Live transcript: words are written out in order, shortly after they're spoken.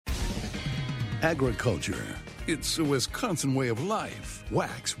Agriculture. It's a Wisconsin way of life.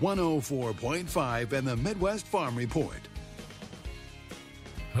 Wax 104.5 and the Midwest Farm Report.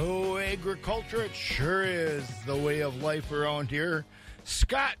 Oh, agriculture, it sure is the way of life around here.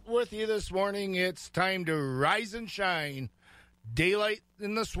 Scott with you this morning. It's time to rise and shine. Daylight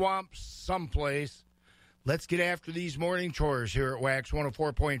in the swamps someplace. Let's get after these morning chores here at Wax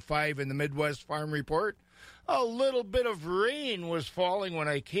 104.5 in the Midwest Farm Report. A little bit of rain was falling when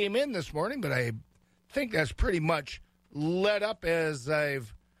I came in this morning, but I think that's pretty much let up as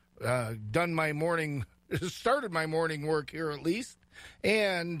I've done my morning, started my morning work here at least.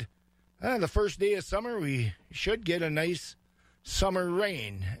 And the first day of summer, we should get a nice summer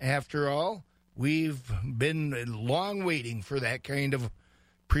rain. After all, we've been long waiting for that kind of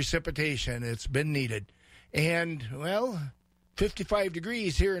precipitation. It's been needed. And, well, 55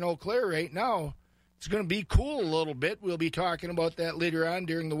 degrees here in Eau Claire right now. It's going to be cool a little bit. We'll be talking about that later on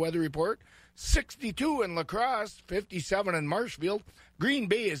during the weather report. 62 in La Crosse, 57 in Marshfield. Green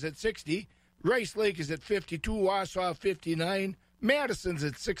Bay is at 60. Rice Lake is at 52. Wausau, 59. Madison's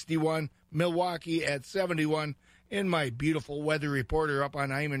at 61. Milwaukee at 71. And my beautiful weather reporter up on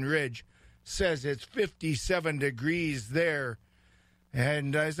Hyman Ridge says it's 57 degrees there.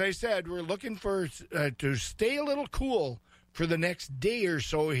 And as I said, we're looking for to stay a little cool for the next day or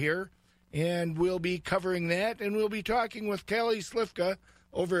so here. And we'll be covering that, and we'll be talking with Kelly Slifka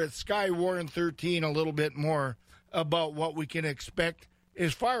over at Skywarn 13 a little bit more about what we can expect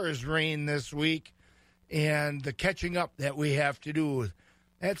as far as rain this week and the catching up that we have to do.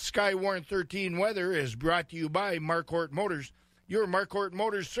 That Skywarn 13 weather is brought to you by Marquardt Motors. Your Marquardt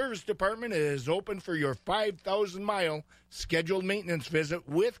Motors service department is open for your 5,000-mile scheduled maintenance visit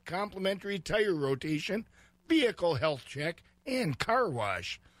with complimentary tire rotation, vehicle health check, and car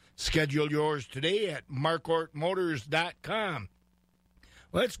wash. Schedule yours today at marquardtmotors.com.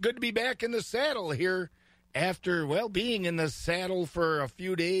 Well, it's good to be back in the saddle here after, well, being in the saddle for a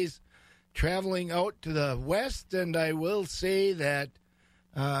few days, traveling out to the west. And I will say that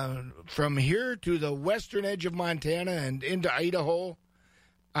from here to the western edge of Montana and into Idaho,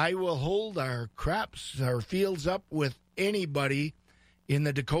 I will hold our crops, our fields up with anybody in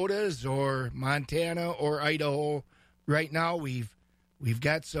the Dakotas or Montana or Idaho. Right now, we've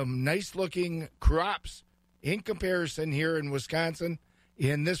got some nice-looking crops in comparison here in Wisconsin,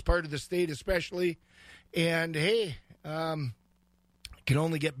 in this part of the state especially. And, hey, it can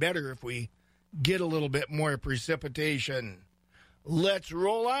only get better if we get a little bit more precipitation. Let's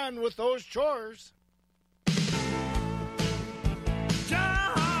roll on with those chores.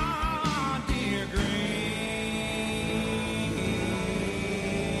 John Deere Green.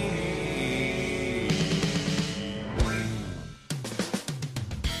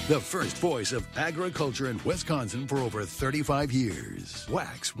 The first voice of agriculture in Wisconsin for over 35 years.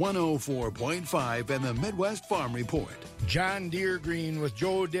 Wax 104.5 and the Midwest Farm Report. John Deere Green with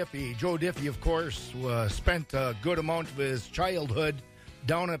Joe Diffie. Joe Diffie, of course, spent a good amount of his childhood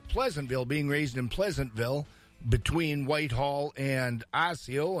down at Pleasantville, being raised in Pleasantville between Whitehall and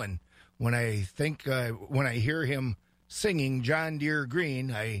Osseo. And when I hear him singing John Deere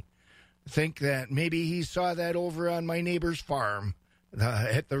Green, I think that maybe he saw that over on my neighbor's farm.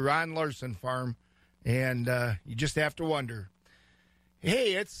 At the Ron Larson farm, and you just have to wonder.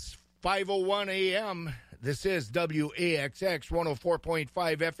 Hey, it's 5:01 a.m. This is WAXX 104.5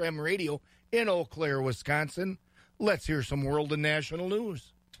 FM radio in Eau Claire, Wisconsin. Let's hear some world and national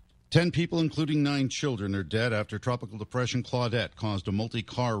news. 10 people, including 9 children, are dead after Tropical Depression Claudette caused a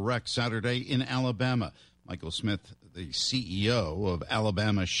multi-car wreck Saturday in Alabama. Michael Smith, the CEO of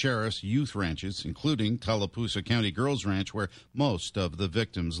Alabama Sheriff's Youth Ranches, including Tallapoosa County Girls Ranch, where most of the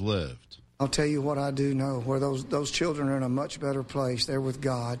victims lived. I'll tell you what I do know, where those children are in a much better place. They're with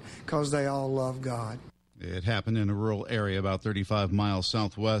God because they all love God. It happened in a rural area about 35 miles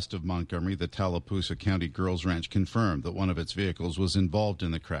southwest of Montgomery. The Tallapoosa County Girls Ranch confirmed that one of its vehicles was involved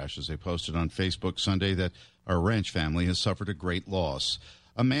in the crash, as they posted on Facebook Sunday that our ranch family has suffered a great loss.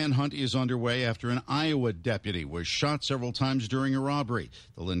 A manhunt is underway after an Iowa deputy was shot several times during a robbery.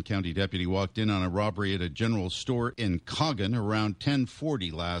 The Lynn County deputy walked in on a robbery at a general store in Coggin around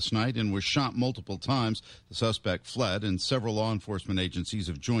 10:40 last night and was shot multiple times. The suspect fled, and several law enforcement agencies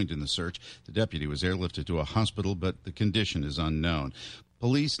have joined in the search. The deputy was airlifted to a hospital, but the condition is unknown.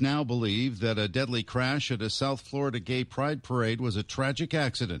 Police now believe that a deadly crash at a South Florida gay pride parade was a tragic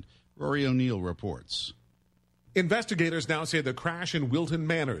accident. Rory O'Neill reports. Investigators now say the crash in Wilton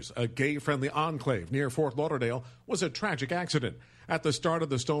Manors, a gay-friendly enclave near Fort Lauderdale, was a tragic accident. At the start of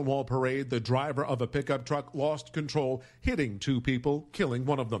the Stonewall Parade, the driver of a pickup truck lost control, hitting 2 people, killing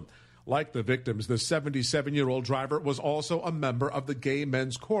one of them. Like the victims, the 77-year-old driver was also a member of the Gay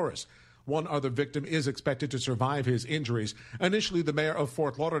Men's Chorus. One other victim is expected to survive his injuries. Initially, the mayor of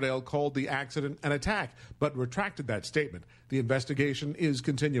Fort Lauderdale called the accident an attack, but retracted that statement. The investigation is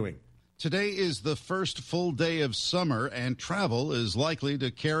continuing. Today is the first full day of summer, and travel is likely to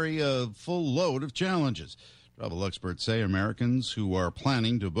carry a full load of challenges. Travel experts say Americans who are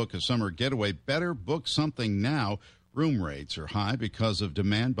planning to book a summer getaway better book something now. Room rates are high because of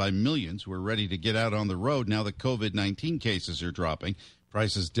demand by millions who are ready to get out on the road now that COVID-19 cases are dropping.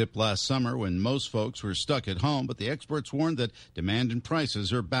 Prices dipped last summer when most folks were stuck at home, but the experts warned that demand and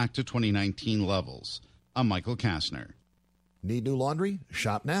prices are back to 2019 levels. I'm Michael Kastner. Need new laundry?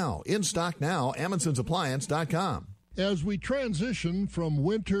 Shop now. In stock now. Amundsen'sAppliance.com. As we transition from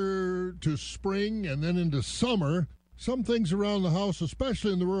winter to spring and then into summer, some things around the house,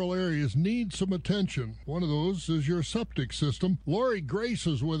 especially in the rural areas, need some attention. One of those is your septic system. Lori Grace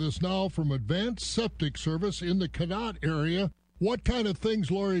is with us now from Advanced Septic Service in the Cadott area. What kind of things,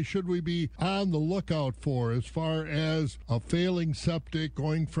 Lori, should we be on the lookout for as far as a failing septic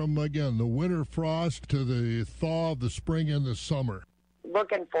going from, again, the winter frost to the thaw of the spring and the summer?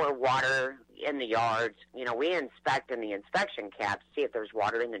 Looking for water in the yards. You know, we inspect in the inspection caps, see if there's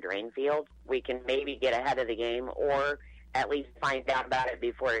water in the drain field. We can maybe get ahead of the game or at least find out about it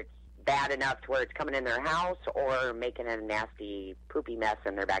before it's bad enough to where it's coming in their house or making a nasty, poopy mess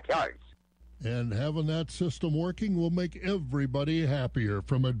in their backyards. And having that system working will make everybody happier.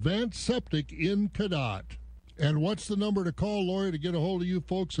 From Advanced Septic in Cadott. And what's the number to call, Lori, to get a hold of you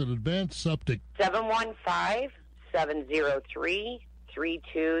folks at Advanced Septic?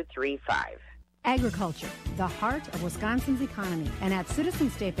 715-703-3235. Agriculture, the heart of Wisconsin's economy. And at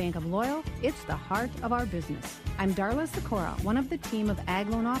Citizens State Bank of Loyal, it's the heart of our business. I'm Darla Sikora, one of the team of ag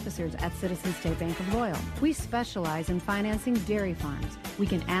loan officers at Citizens State Bank of Loyal. We specialize in financing dairy farms. We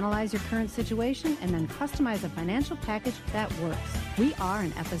can analyze your current situation and then customize a financial package that works. We are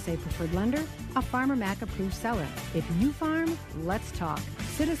an FSA preferred lender, a Farmer Mac approved seller. If you farm, let's talk.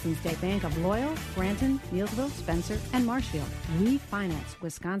 Citizens State Bank of Loyal, Granton, Neillsville, Spencer, and Marshfield. We finance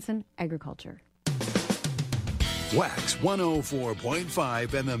Wisconsin agriculture. Wax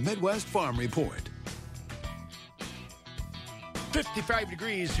 104.5 and the Midwest Farm Report. 55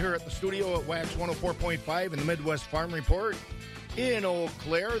 degrees here at the studio at Wax 104.5 and the Midwest Farm Report. In Eau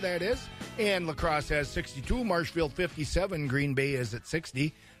Claire, that is. And La Crosse has 62, Marshfield 57, Green Bay is at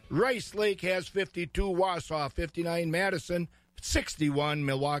 60. Rice Lake has 52, Wausau 59, Madison 61,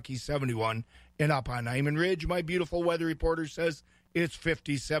 Milwaukee 71. And up on Hyman Ridge, my beautiful weather reporter says it's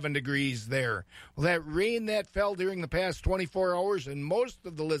 57 degrees there. Well, that rain that fell during the past 24 hours in most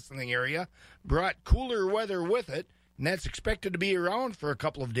of the listening area brought cooler weather with it, and that's expected to be around for a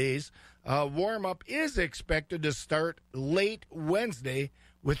couple of days. Warm-up is expected to start late Wednesday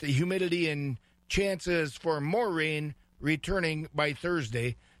with the humidity and chances for more rain returning by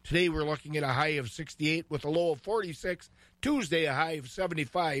Thursday. Today we're looking at a high of 68 with a low of 46. Tuesday a high of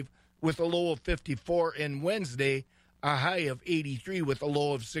 75 with a low of 54. And Wednesday a high of 83 with a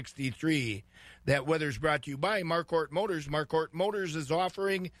low of 63. That weather's brought to you by Marquardt Motors. Marquardt Motors is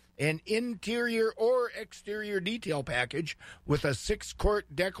offering an interior or exterior detail package with a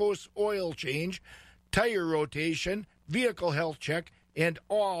 6-quart Decos oil change, tire rotation, vehicle health check, and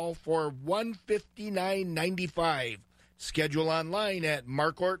all for $159.95. Schedule online at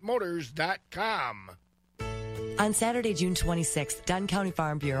marquardtmotors.com. On Saturday, June 26th, Dunn County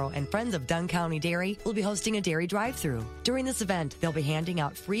Farm Bureau and Friends of Dunn County Dairy will be hosting a dairy drive-thru. During this event, they'll be handing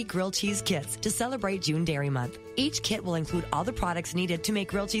out free grilled cheese kits to celebrate June Dairy Month. Each kit will include all the products needed to make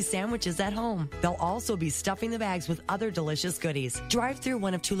grilled cheese sandwiches at home. They'll also be stuffing the bags with other delicious goodies. Drive through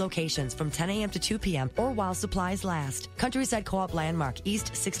one of 2 locations from 10 a.m. to 2 p.m. or while supplies last. Countryside Co-op Landmark,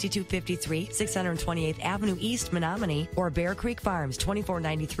 East 6253, 628th Avenue East, Menominee, or Bear Creek Farms,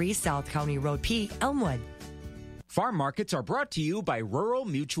 2493 South County Road P, Elmwood. Farm markets are brought to you by Rural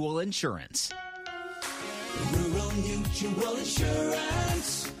Mutual Insurance. Rural Mutual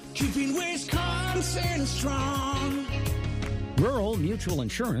Insurance, keeping Wisconsin strong. Rural Mutual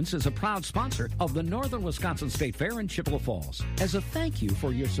Insurance is a proud sponsor of the Northern Wisconsin State Fair in Chippewa Falls. As a thank you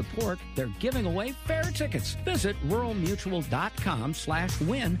for your support, they're giving away fair tickets. Visit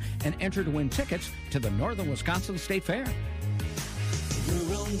ruralmutual.com/win and enter to win tickets to the Northern Wisconsin State Fair.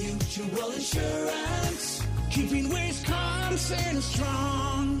 Rural Mutual Insurance, keeping Wisconsin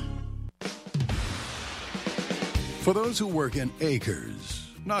strong. For those who work in acres,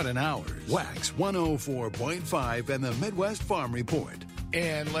 not in hours, Wax 104.5 and the Midwest Farm Report.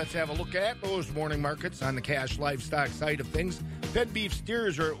 And let's have a look at those morning markets on the cash livestock side of things. Fed beef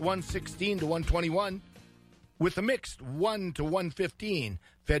steers are at 116 to 121. with a mixed 1 to 115.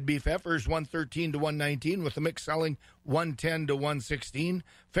 Fed beef heifers 113 to 119, with the mix selling 110 to 116.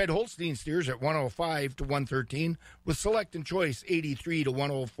 Fed Holstein steers at 105 to 113, with select and choice 83 to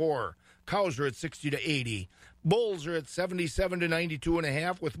 104. Cows are at 60 to 80. Bulls are at 77 to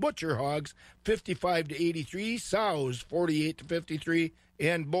 92.5, with butcher hogs 55 to 83, sows 48 to 53,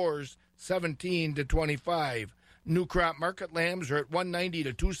 and boars 17 to 25. New crop market lambs are at 190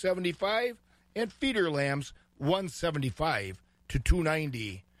 to 275, and feeder lambs 175 to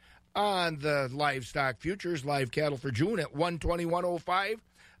 290. On the livestock futures, live cattle for June at 121.05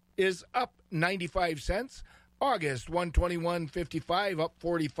 is up 95 cents. August 121.55 up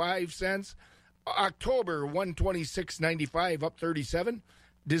 45 cents. October 126.95 up 37.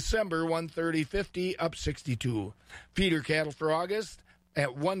 December 130.50 up 62. Feeder cattle for August at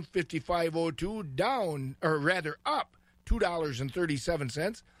 155.02 down, or rather up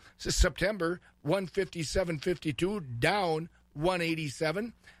 $2.37. September 157.52 down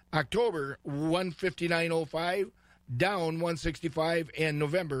 187. October 159.05 down 165, and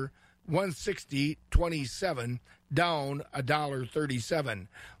November 160.27 down $1.37.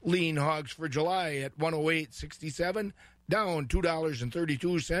 Lean hogs for July at 108.67 down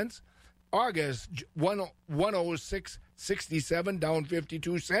 $2.32. August 106.67 down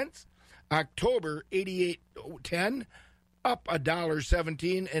 52 cents. October 88.10 up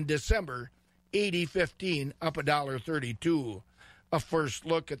 $1.17, and December 80.15 up $1.32. A first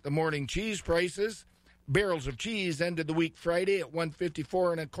look at the morning cheese prices. Barrels of cheese ended the week Friday at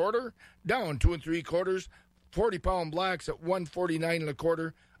 154 1/4, down 2 3/4. 40-pound blocks at 149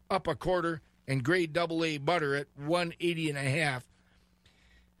 1/4, up 1/4, and grade AA butter at 180 1/2.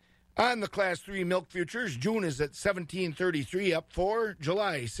 On the Class 3 milk futures, June is at 17.33, up 4.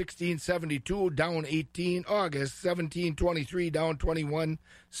 July 16.72, down 18. August 17.23, down 21.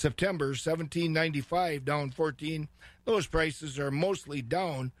 September 17.95, down 14. Those prices are mostly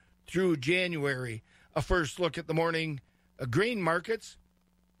down through January. A first look at the morning grain markets.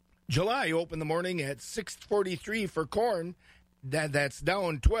 July opened the morning at 6.43 for corn. That's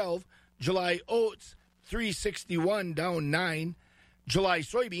down 12. July oats 3.61, down 9. July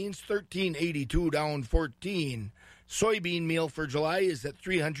soybeans, $13.82, down 14. Soybean meal for July is at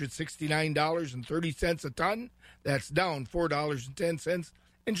 $369.30 a ton. That's down $4.10.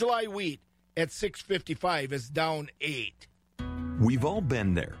 And July wheat at $6.55 is down 8. We've all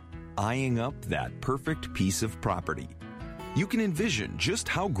been there, eyeing up that perfect piece of property. You can envision just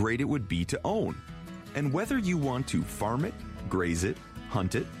how great it would be to own. And whether you want to farm it, graze it,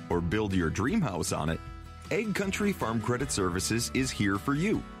 hunt it, or build your dream house on it, Egg Country Farm Credit Services is here for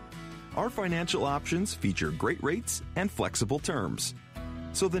you. Our financial options feature great rates and flexible terms.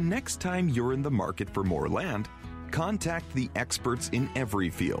 So the next time you're in the market for more land, contact the experts in every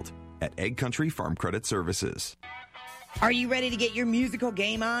field at Egg Country Farm Credit Services. Are you ready to get your musical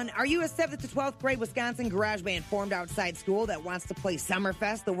game on? Are you a 7th to 12th grade Wisconsin garage band formed outside school that wants to play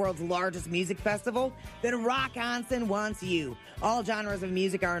Summerfest, the world's largest music festival? Then Rock Onsen wants you. All genres of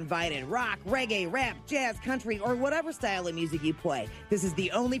music are invited. Rock, reggae, rap, jazz, country, or whatever style of music you play. This is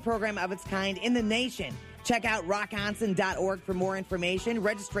the only program of its kind in the nation. Check out rockonsen.org for more information.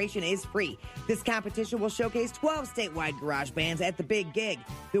 Registration is free. This competition will showcase 12 statewide garage bands at the big gig.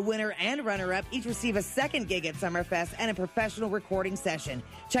 The winner and runner-up each receive a second gig at Summerfest and a professional recording session.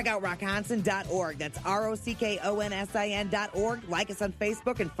 Check out rockonsen.org. That's rockonsin.org. Like us on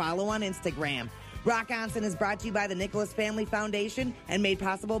Facebook and follow on Instagram. Rock Onsen is brought to you by the Nicholas Family Foundation and made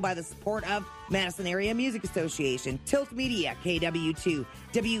possible by the support of Madison Area Music Association, Tilt Media, KW2,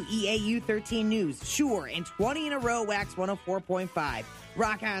 WEAU 13 News, Shure, and 20 in a row, Wax 104.5.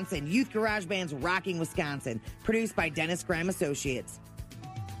 Rock Onsen, Youth Garage Bands Rocking Wisconsin, produced by Dennis Graham Associates.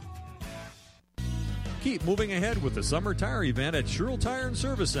 Keep moving ahead with the summer tire event at Sherrill Tire and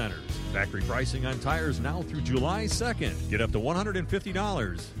Service Centers. Factory pricing on tires now through July 2nd. Get up to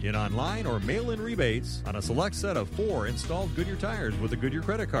 $150 in online or mail-in rebates on a select set of 4 installed Goodyear tires with a Goodyear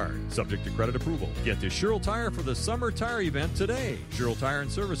credit card, subject to credit approval. Get to Sherrill Tire for the summer tire event today. Sherrill Tire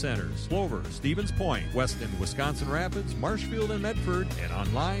and Service Centers, Clover, Stevens Point, Weston, Wisconsin Rapids, Marshfield, and Medford, and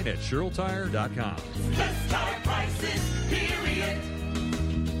online at SherrillTire.com. Best tire prices, period.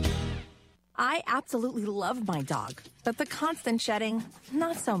 I absolutely love my dog, but the constant shedding,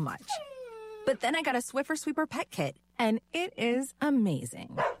 not so much. But then I got a Swiffer Sweeper Pet Kit, and it is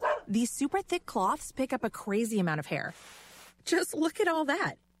amazing. These super thick cloths pick up a crazy amount of hair. Just look at all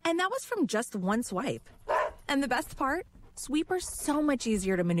that. And that was from just one swipe. And the best part? Sweeper's so much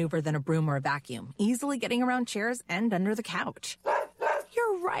easier to maneuver than a broom or a vacuum, easily getting around chairs and under the couch.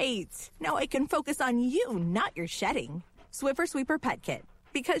 You're right. Now I can focus on you, not your shedding. Swiffer Sweeper Pet Kit.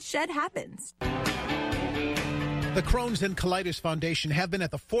 Because shed happens. The Crohn's and Colitis Foundation have been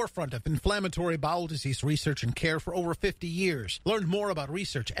at the forefront of inflammatory bowel disease research and care for over 50 years. Learn more about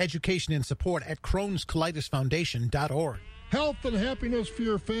research, education, and support at Crohn'sColitisFoundation.org. Health and happiness for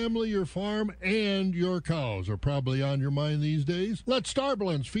your family, your farm, and your cows are probably on your mind these days. Let Star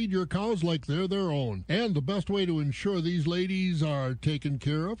Blends feed your cows like they're their own. And the best way to ensure these ladies are taken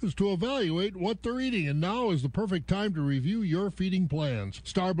care of is to evaluate what they're eating. And now is the perfect time to review your feeding plans.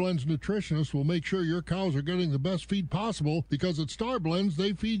 Star Blends nutritionists will make sure your cows are getting the best feed possible, because at Star Blends,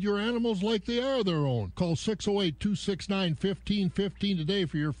 they feed your animals like they are their own. Call 608-269-1515 today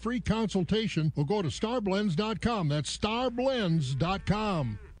for your free consultation, or go to starblends.com. That's starblends.com.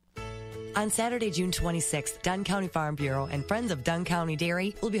 On Saturday, June 26th, Dunn County Farm Bureau and Friends of Dunn County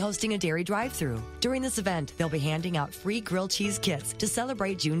Dairy will be hosting a dairy drive-thru. During this event, they'll be handing out free grilled cheese kits to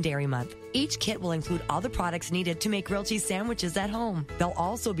celebrate June Dairy Month. Each kit will include all the products needed to make grilled cheese sandwiches at home. They'll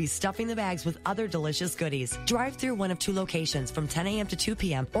also be stuffing the bags with other delicious goodies. Drive through one of two locations from 10 a.m. to 2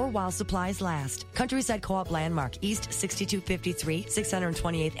 p.m. or while supplies last. Countryside Co-op Landmark, East 6253,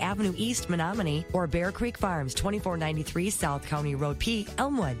 628th Avenue East, Menominee, or Bear Creek Farms, 2493 South County Road P,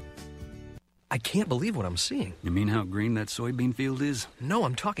 Elmwood. I can't believe what I'm seeing. You mean how green that soybean field is? No,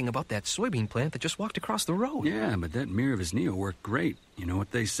 I'm talking about that soybean plant that just walked across the road. Yeah, but that Miravis Neo worked great. You know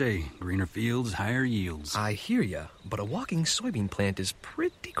what they say, greener fields, higher yields. I hear ya, but a walking soybean plant is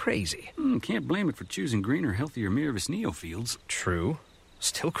pretty crazy. Can't blame it for choosing greener, healthier Miravis Neo fields. True.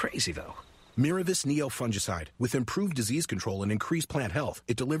 Still crazy, though. Miravis Neo fungicide. With improved disease control and increased plant health,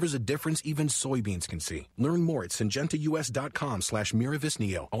 it delivers a difference even soybeans can see. Learn more at syngentaus.com/Miravis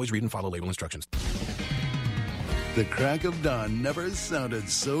Neo. Always read and follow label instructions. The crack of dawn never sounded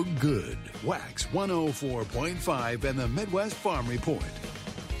so good. Wax 104.5 and the Midwest Farm Report.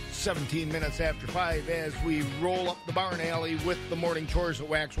 17 minutes after 5 as we roll up the barn alley with the morning chores at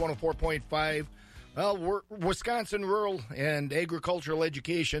Wax 104.5. Well, Wisconsin Rural and Agricultural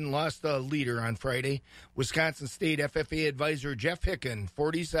Education lost a leader on Friday. Wisconsin State FFA advisor Jeff Hicken,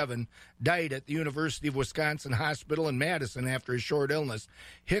 47, died at the University of Wisconsin Hospital in Madison after a short illness.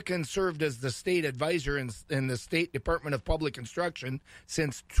 Hicken served as the state advisor in the State Department of Public Instruction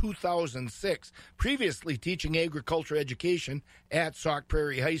since 2006, previously teaching agriculture education at Sauk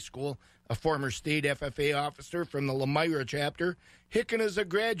Prairie High School. A former state FFA officer from the Lemira chapter, Hicken is a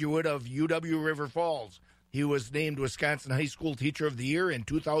graduate of UW River Falls. He was named Wisconsin High School Teacher of the Year in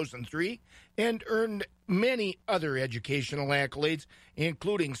 2003 and earned many other educational accolades,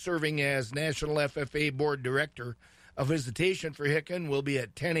 including serving as National FFA Board Director. A visitation for Hicken will be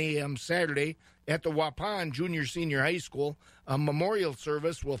at 10 a.m. Saturday at the Waupun Junior-Senior High School. A memorial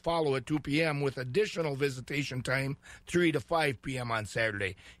service will follow at 2 p.m. with additional visitation time 3 to 5 p.m. on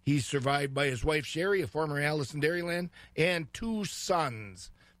Saturday. He's survived by his wife, Sherry, a former Allison Dairyland, and 2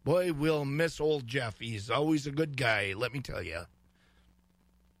 sons. Boy, we'll miss old Jeff. He's always a good guy, let me tell you.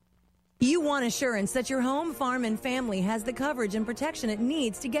 You want assurance that your home, farm, and family has the coverage and protection it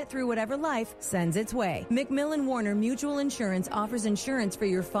needs to get through whatever life sends its way. McMillan Warner Mutual Insurance offers insurance for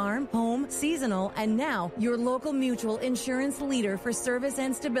your farm, home, seasonal, and now your local mutual insurance leader for service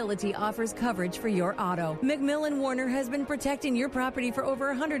and stability offers coverage for your auto. McMillan Warner has been protecting your property for over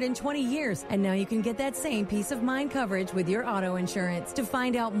 120 years, and now you can get that same peace of mind coverage with your auto insurance. To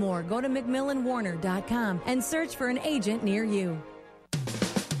find out more, go to McMillanWarner.com and search for an agent near you.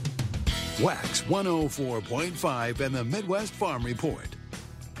 Wax 104.5 and the Midwest Farm Report.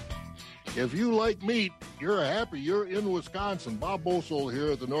 If you like meat, you're happy you're in Wisconsin. Bob Bosel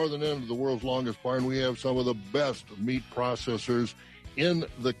here at the northern end of the world's longest barn. We have some of the best meat processors in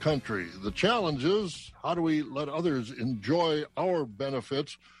the country. The challenge is, how do we let others enjoy our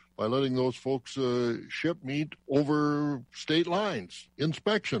benefits by letting those folks ship meat over state lines?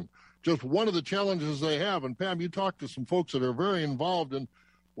 Inspection, just one of the challenges they have. And Pam, you talked to some folks that are very involved in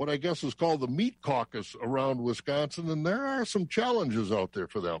what I guess is called the Meat Caucus around Wisconsin, and there are some challenges out there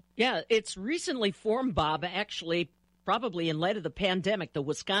for them. Yeah, it's recently formed, Bob, actually, probably in light of the pandemic, the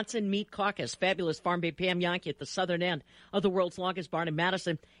Wisconsin Meat Caucus, fabulous Farm Bay Pam Yankee at the southern end of the world's longest barn in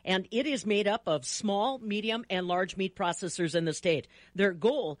Madison, and it is made up of small, medium, and large meat processors in the state. Their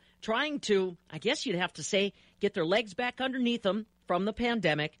goal, trying to, I guess you'd have to say, get their legs back underneath them from the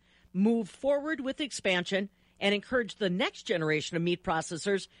pandemic, move forward with expansion, and encourage the next generation of meat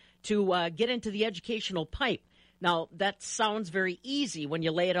processors to get into the educational pipe. Now, that sounds very easy when you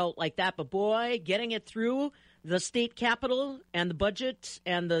lay it out like that, but boy, getting it through the state capitol and the budget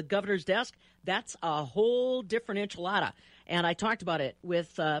and the governor's desk, that's a whole different enchilada. And I talked about it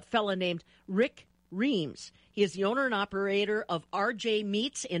with a fella named Rick Reams. He is the owner and operator of RJ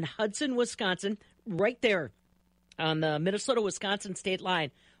Meats in Hudson, Wisconsin, right there on the Minnesota-Wisconsin state line,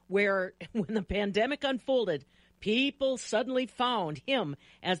 where when the pandemic unfolded, people suddenly found him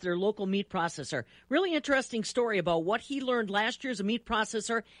as their local meat processor. Really interesting story about what he learned last year as a meat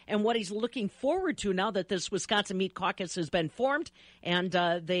processor and what he's looking forward to now that this Wisconsin Meat Caucus has been formed, and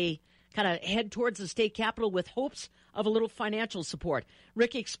they kind of head towards the state capitol with hopes of a little financial support.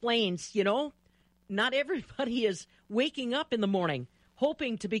 Rick explains, not everybody is waking up in the morning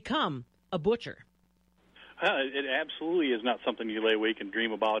hoping to become a butcher. It absolutely is not something you lay awake and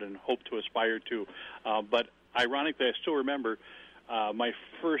dream about and hope to aspire to. But ironically, I still remember my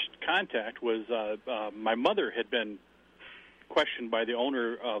first contact was my mother had been questioned by the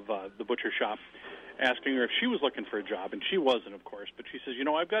owner of the butcher shop, asking her if she was looking for a job, and she wasn't, of course. But she says,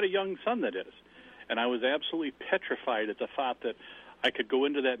 I've got a young son that is. And I was absolutely petrified at the thought that I could go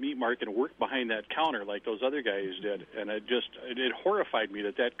into that meat market and work behind that counter like those other guys did. And it horrified me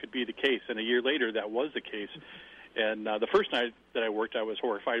that could be the case. And a year later, that was the case. And the first night that I worked, I was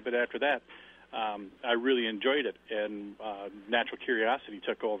horrified. But after that, I really enjoyed it. And natural curiosity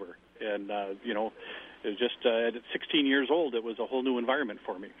took over. And, it was just at 16 years old, it was a whole new environment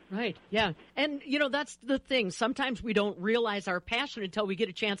for me. Right, yeah. And, that's the thing. Sometimes we don't realize our passion until we get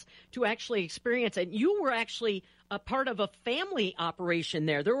a chance to actually experience it. You were actually a part of a family operation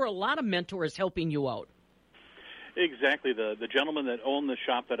there. There were a lot of mentors helping you out. Exactly. The gentleman that owned the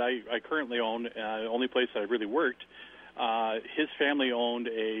shop that I currently own, only place that I really worked, his family owned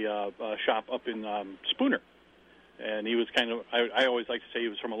a shop up in Spooner. And he was I always like to say he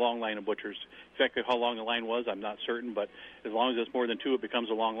was from a long line of butchers. Exactly how long the line was, I'm not certain, but as long as it's more than two, it becomes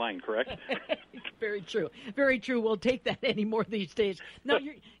a long line, correct? Very true. Very true. We'll take that anymore these days. Now,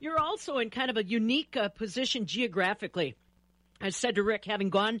 you're also in kind of a unique position geographically. I said to Rick, having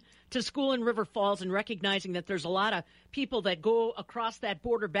gone to school in River Falls and recognizing that there's a lot of people that go across that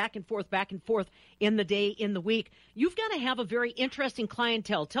border back and forth in the day, in the week, you've got to have a very interesting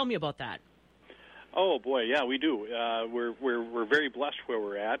clientele. Tell me about that. Oh boy, yeah, we do. We're very blessed where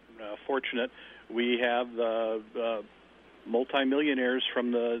we're at. Fortunate, we have multimillionaires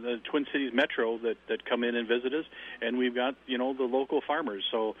from the Twin Cities Metro that come in and visit us, and we've got the local farmers.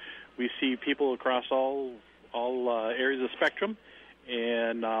 So we see people across all areas of the spectrum,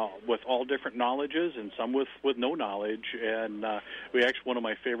 and with all different knowledges, and some with no knowledge. And one of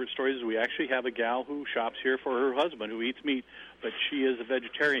my favorite stories is we actually have a gal who shops here for her husband who eats meat, but she is a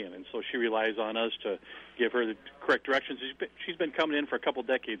vegetarian, and so she relies on us to give her the correct directions. She's been coming in for a couple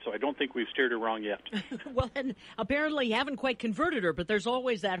decades, so I don't think we've steered her wrong yet. Well, and apparently you haven't quite converted her, but there's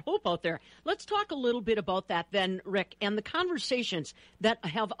always that hope out there. Let's talk a little bit about that then, Rick, and the conversations that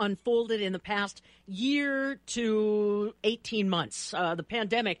have unfolded in the past year to 18 months. The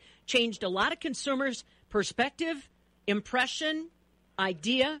pandemic changed a lot of consumers' perspective, impression,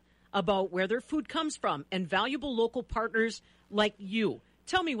 idea about where their food comes from, and valuable local partners like you.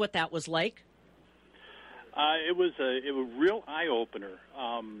 Tell me what that was like. It was a real eye-opener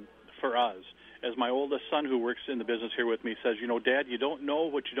for us. As my oldest son, who works in the business here with me, says, Dad, you don't know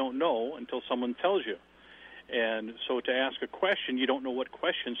what you don't know until someone tells you. And so to ask a question, you don't know what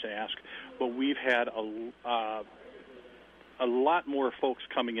questions to ask. But we've had a lot more folks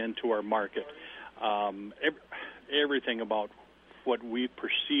coming into our market. Everything about what we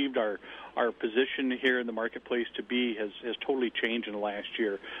perceived our position here in the marketplace to be has totally changed in the last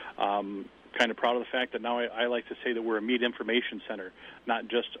year. Kind of proud of the fact that now I like to say that we're a meat information center, not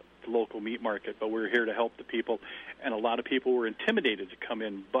just the local meat market, but we're here to help the people. And a lot of people were intimidated to come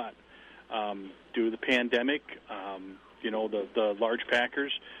in, but due to the pandemic, the large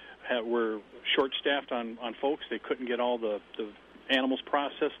packers were short-staffed on folks. They couldn't get all the animals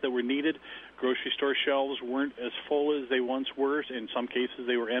processed that were needed. Grocery store shelves weren't as full as they once were. In some cases,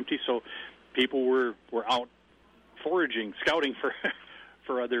 they were empty. So people were out foraging, scouting for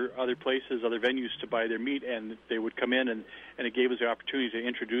other places, other venues to buy their meat, and they would come in, and it gave us the opportunity to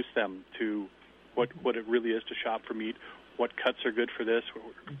introduce them to what it really is to shop for meat, what cuts are good for this,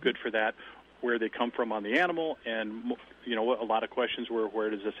 good for that, where they come from on the animal, and a lot of questions were, where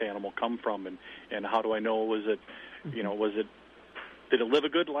does this animal come from, and how do I know, did it live a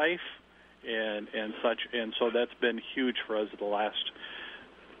good life, and such. And so that's been huge for us the last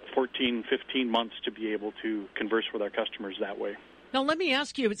 14, 15 months to be able to converse with our customers that way. Now, let me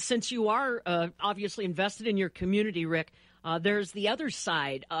ask you, since you are obviously invested in your community, Rick, there's the other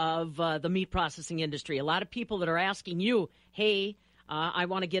side of the meat processing industry. A lot of people that are asking you, hey, I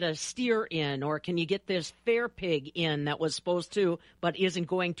want to get a steer in, or can you get this fair pig in that was supposed to but isn't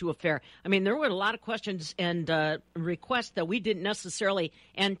going to a fair? I mean, there were a lot of questions and requests that we didn't necessarily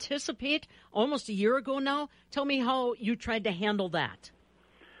anticipate almost a year ago now. Tell me how you tried to handle that.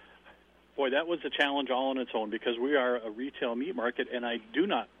 Boy, that was a challenge all on its own, because we are a retail meat market, and I do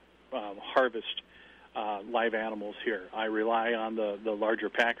not harvest live animals here. I rely on the larger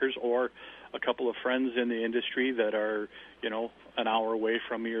packers or a couple of friends in the industry that are, an hour away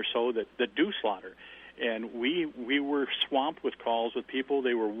from me or so that do slaughter. And we were swamped with calls with people.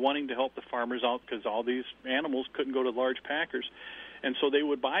 They were wanting to help the farmers out because all these animals couldn't go to large packers. And so they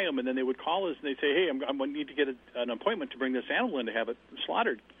would buy them, and then they would call us, and they'd say, hey, I'm going to need to get an appointment to bring this animal in to have it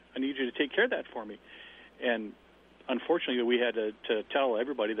slaughtered. I need you to take care of that for me. And unfortunately, we had to tell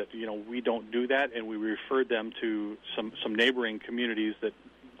everybody that, we don't do that, and we referred them to some neighboring communities that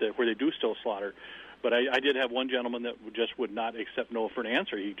where they do still slaughter. But I did have one gentleman that just would not accept no for an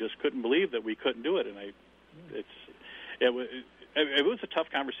answer. He just couldn't believe that we couldn't do it, and it was a tough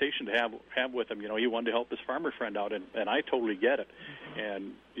conversation to have with him. He wanted to help his farmer friend out, and I totally get it.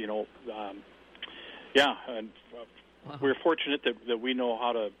 And we're fortunate that we know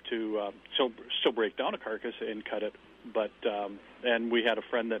how to still break down a carcass and cut it. But and we had a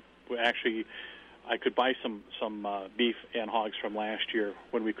friend that actually I could buy some beef and hogs from last year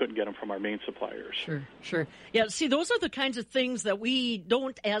when we couldn't get them from our main suppliers. Sure. Yeah, see, those are the kinds of things that we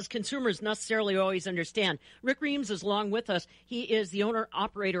don't, as consumers, necessarily always understand. Rick Reams is along with us. He is the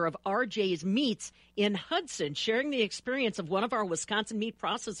owner-operator of RJ's Meats in Hudson, sharing the experience of one of our Wisconsin meat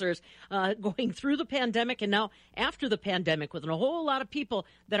processors going through the pandemic and now after the pandemic with a whole lot of people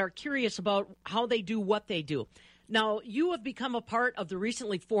that are curious about how they do what they do. Now, you have become a part of the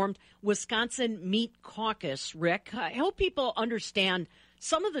recently formed Wisconsin Meat Caucus, Rick. Help people understand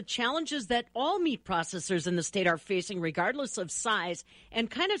some of the challenges that all meat processors in the state are facing, regardless of size,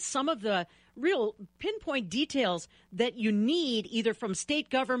 and kind of some of the real pinpoint details that you need either from state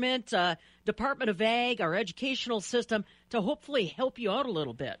government, Department of Ag, our educational system, to hopefully help you out a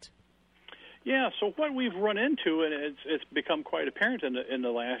little bit. Yeah, so what we've run into, and it's become quite apparent in the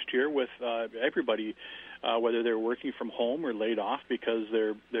last year with everybody, whether they're working from home or laid off because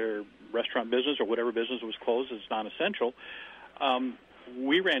their restaurant business or whatever business was closed is non-essential,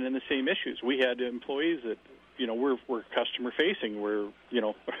 we ran into the same issues. We had employees that, we're customer-facing. We're,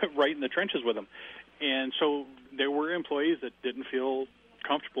 right in the trenches with them. And so there were employees that didn't feel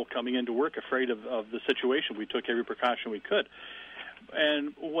comfortable coming into work, afraid of the situation. We took every precaution we could.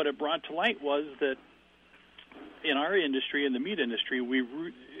 And what it brought to light was that in our industry, in the meat industry,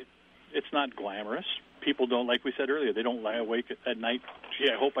 it's not glamorous. People don't, like we said earlier, they don't lie awake at night, gee,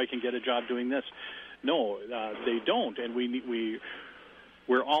 I hope I can get a job doing this. No, they don't. And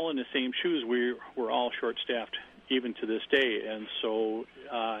we're all in the same shoes. We're all short-staffed even to this day. And so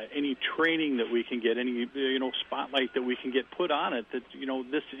any training that we can get, any spotlight that we can get put on it, that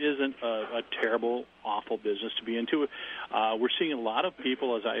this isn't a terrible, awful business to be into. We're seeing a lot of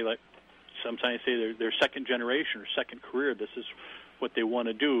people, as I sometimes say, their second generation or second career. This is what they want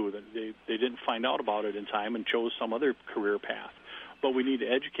to do. They didn't find out about it in time and chose some other career path. But we need to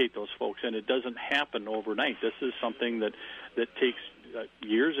educate those folks, and it doesn't happen overnight. This is something that takes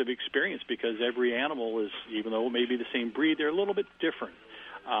years of experience because every animal is, even though it may be the same breed, they're a little bit different.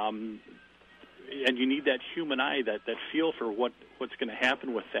 And you need that human eye, that feel for what's going to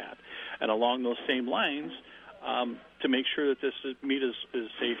happen with that. And along those same lines, to make sure that this meat is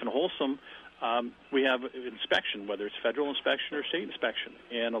safe and wholesome, we have inspection, whether it's federal inspection or state inspection.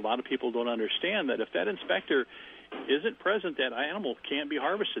 And a lot of people don't understand that if that inspector isn't present, that animal can't be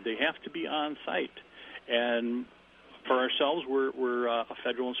harvested. They have to be on site. And for ourselves, we're a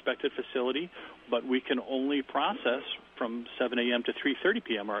federal inspected facility, but we can only process from 7 a.m. to 3:30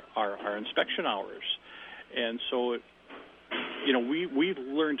 p.m. our inspection hours. And so, we've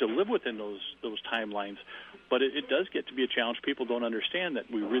learned to live within those timelines, but it does get to be a challenge. People don't understand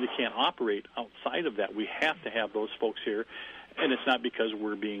that we really can't operate outside of that. We have to have those folks here, and it's not because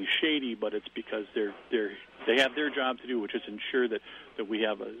we're being shady, but it's because they have their job to do, which is ensure that we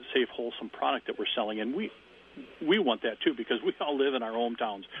have a safe, wholesome product that we're selling. And we want that too, because we all live in our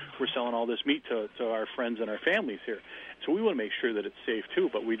hometowns. We're selling all this meat to our friends and our families here, so we want to make sure that it's safe too.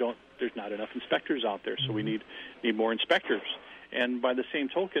 But there's not enough inspectors out there, so we need more inspectors. And by the same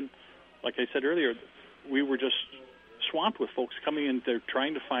token, like I said earlier, we were just swamped with folks coming in. They're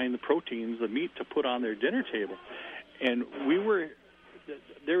trying to find the proteins, the meat to put on their dinner table, and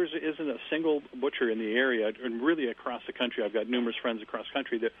there isn't a single butcher in the area, and really across the country. I've got numerous friends across the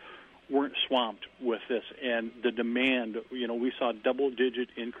country that weren't swamped with this, and the demand, we saw double-digit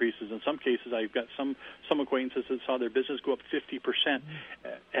increases. In some cases, I've got some acquaintances that saw their business go up 50%,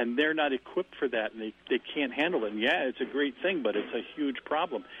 and they're not equipped for that, and they can't handle it. And yeah, it's a great thing, but it's a huge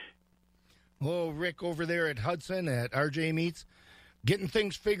problem. Oh, Rick over there at Hudson at RJ Meats, getting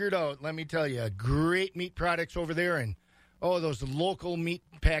things figured out, let me tell you. Great meat products over there, and those local meat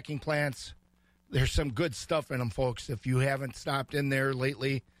packing plants, there's some good stuff in them, folks. If you haven't stopped in there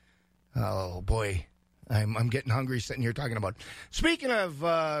lately, oh, boy, I'm getting hungry sitting here talking about it. Speaking of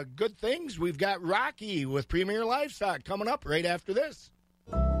good things, we've got Rocky with Premier Livestock coming up right after this.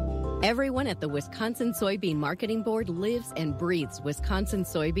 Everyone at the Wisconsin Soybean Marketing Board lives and breathes Wisconsin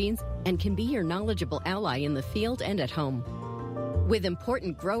soybeans and can be your knowledgeable ally in the field and at home. With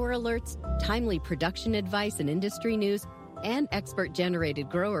important grower alerts, timely production advice and industry news, and expert-generated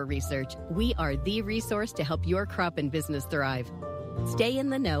grower research, we are the resource to help your crop and business thrive. Stay in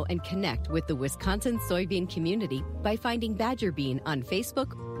the know and connect with the Wisconsin soybean community by finding Badger Bean on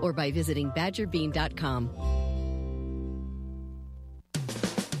Facebook or by visiting badgerbean.com.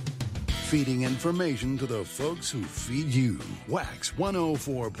 Feeding information to the folks who feed you. Wax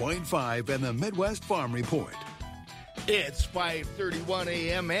 104.5 and the Midwest Farm Report. It's 5:31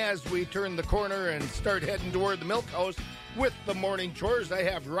 a.m. as we turn the corner and start heading toward the milk house with the morning chores. I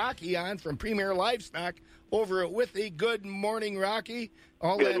have Rocky on from Premier Livestock over at Withee. Good morning, Rocky.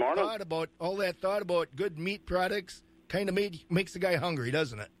 Good morning. All that thought about good meat products kind of makes the guy hungry,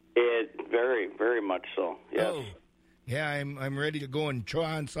 doesn't it? It very, very much so. Yes. Oh, yeah, I'm ready to go and chew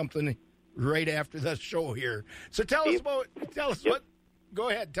on something right after the show here. So tell us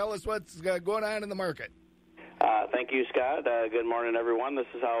what's going on in the market. Thank you, Scott. Good morning, everyone. This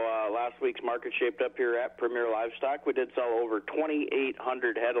is how last week's market shaped up here at Premier Livestock. We did sell over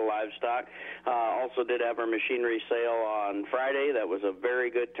 2,800 head of livestock. Also did have our machinery sale on Friday. That was a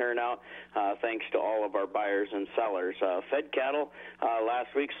very good turnout, thanks to all of our buyers and sellers. Fed cattle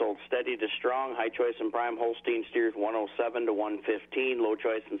last week sold steady to strong. High choice and prime Holstein steers 107 to 115. Low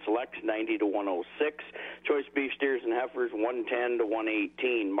choice and selects 90 to 106. Choice beef steers and heifers 110 to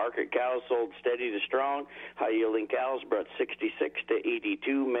 118. Market cows sold steady to strong. High yielding cows brought 66 to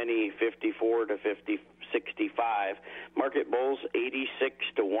 82, many 54 to 65. Market bulls 86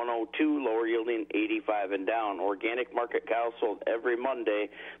 to 102, lower yielding 85 and down. Organic market cows sold every Monday,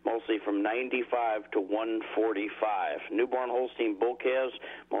 mostly from 95 to 145. Newborn Holstein bull calves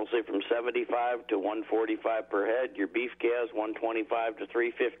mostly from 75 to 145 per head. Your beef calves 125 to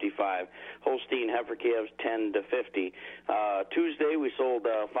 355. Holstein heifer calves 10 to 50. Tuesday we sold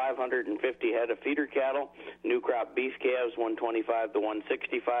 550 head of feeder cattle. New crop beef calves 125 to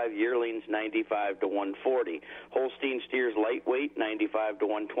 165. Yearlings 95 to 140. Holstein steers lightweight 95 to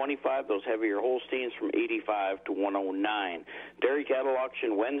 125. Those heavier Holsteins from 85 to 109. Dairy cattle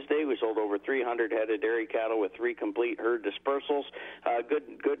auction Wednesday. We sold over 300 head of dairy cattle with 3 complete herd dispersals. Good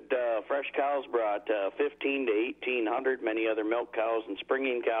fresh cows brought 15 to 1,800. Many other milk cows and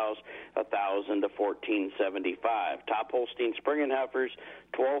springing cows 1,000 to 1,475. Top Holstein springing heifers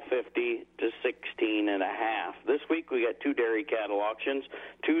 1,250 to 16 and a half. This week we got 2 dairy cattle auctions.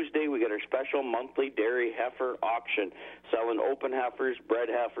 Tuesday we got our special monthly dairy heifer auction, selling open heifers, bred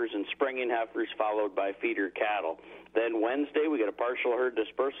heifers, and springing heifers, followed by feeder cattle. Then Wednesday we got a partial herd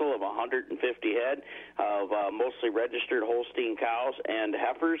dispersal of 150 head of mostly registered Holstein cows and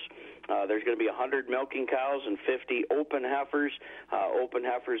heifers. There's going to be 100 milking cows and 50 open heifers. Open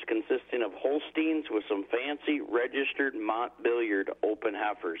heifers consisting of Holsteins with some fancy registered Montbéliard open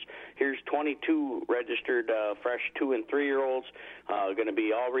heifers. Here's 22 registered fresh 2 and 3 year olds. Going to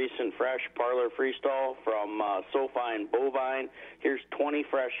be all recent fresh parlor freestall from Sofine Bovine. Here's 20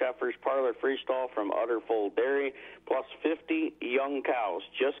 fresh heifers parlor freestall from Utterfold Dairy, plus 50 young cows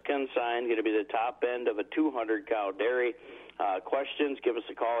just consigned. Going to be the top end of a 200 cow dairy. Questions, give us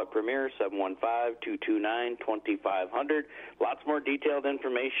a call at Premier, 715-229-2500. Lots more detailed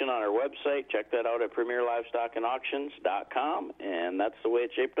information on our website. Check that out at PremierLivestockAndAuctions.com, and that's the way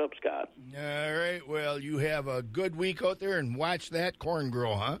it shaped up, Scott. All right, well, you have a good week out there, and watch that corn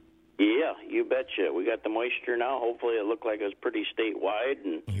grow, huh? Yeah, you betcha. We got the moisture now. Hopefully it looked like it was pretty statewide,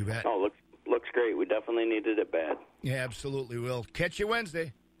 and you bet. Looks great. We definitely needed it bad. Yeah, absolutely. We'll catch you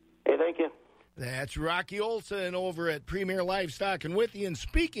Wednesday. Hey, thank you. That's Rocky Olson over at Premier Livestock and Withee. And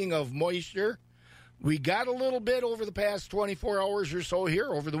speaking of moisture, we got a little bit over the past 24 hours or so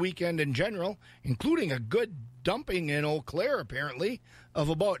here, over the weekend in general, including a good dumping in Eau Claire, apparently, of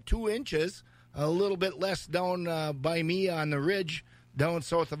about 2 inches. A little bit less down by me on the ridge down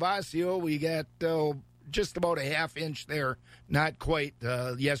south of Osseo. We got just about a half inch there. Not quite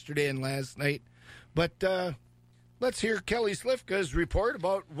yesterday and last night. But let's hear Kelly Slifka's report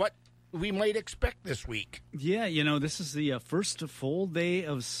about what we might expect this week. Yeah, this is the first full day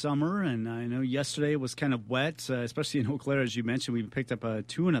of summer, and I know yesterday was kind of wet, especially in Eau Claire, as you mentioned. We picked up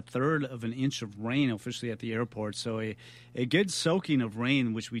 2 1/3 of an inch of rain officially at the airport, so a good soaking of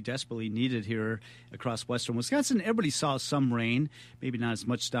rain, which we desperately needed here across western Wisconsin. Everybody saw some rain, maybe not as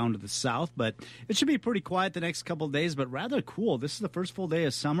much down to the south, but it should be pretty quiet the next couple of days, but rather cool. This is the first full day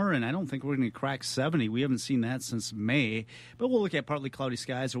of summer, and I don't think we're going to crack 70. We haven't seen that since May, but we'll look at partly cloudy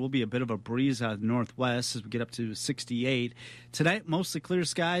skies. There will be a bit bit of a breeze out of the northwest as we get up to 68. Tonight, mostly clear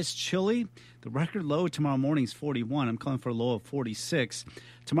skies, chilly. The record low tomorrow morning is 41. I'm calling for a low of 46.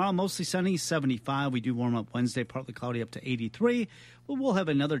 Tomorrow, mostly sunny, 75. We do warm up Wednesday, partly cloudy up to 83. But we'll have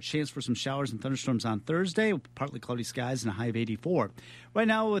another chance for some showers and thunderstorms on Thursday, with partly cloudy skies and a high of 84. Right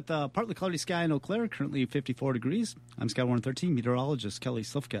now, with partly cloudy sky in Eau Claire, currently 54 degrees. I'm Sky 113 meteorologist Kelly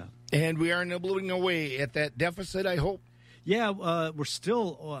Slifka. And we are nibbling away at that deficit, I hope. Yeah, we're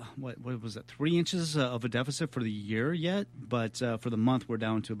still, what was it, 3 inches of a deficit for the year yet? But for the month, we're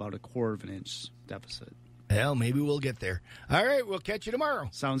down to about a quarter of an inch deficit. Well, maybe we'll get there. All right, we'll catch you tomorrow.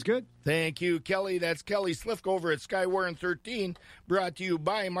 Sounds good. Thank you, Kelly. That's Kelly Slifka over at Skywarn 13, brought to you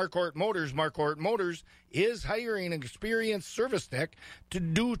by Marquardt Motors. Marquardt Motors is hiring an experienced service tech to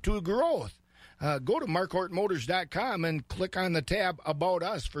growth. Go to marquardtmotors.com and click on the tab About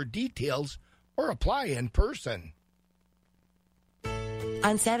Us for details or apply in person.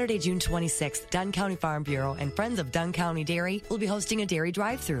 On Saturday, June 26th, Dunn County Farm Bureau and Friends of Dunn County Dairy will be hosting a dairy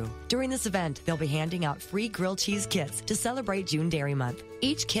drive-thru. During this event, they'll be handing out free grilled cheese kits to celebrate June Dairy Month.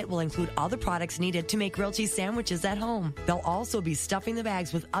 Each kit will include all the products needed to make grilled cheese sandwiches at home. They'll also be stuffing the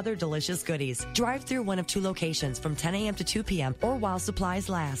bags with other delicious goodies. Drive through one of 2 locations from 10 a.m. to 2 p.m. or while supplies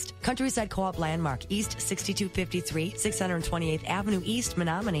last. Countryside Co-op Landmark, East 6253, 628th Avenue East,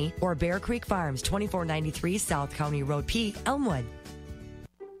 Menominee, or Bear Creek Farms, 2493 South County Road P, Elmwood.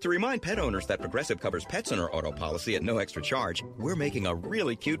 To remind pet owners that Progressive covers pets in our auto policy at no extra charge, we're making a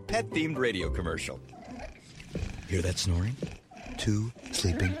really cute pet-themed radio commercial. Hear that snoring? 2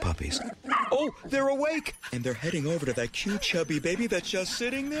 sleeping puppies. Oh, they're awake! And they're heading over to that cute chubby baby that's just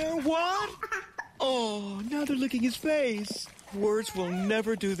sitting there. What? Oh, now they're licking his face. Words will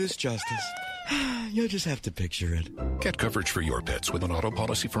never do this justice. You'll just have to picture it. Get coverage for your pets with an auto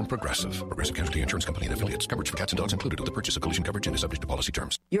policy from Progressive. Progressive Casualty Insurance Company and affiliates. Coverage for cats and dogs included with the purchase of collision coverage and is subject to policy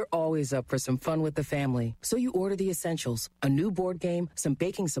terms. You're always up for some fun with the family, so you order the essentials: a new board game, some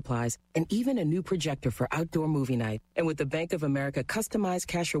baking supplies, and even a new projector for outdoor movie night. And with the Bank of America customized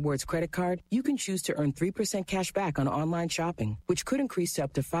Cash Rewards credit card, you can choose to earn 3% cash back on online shopping, which could increase to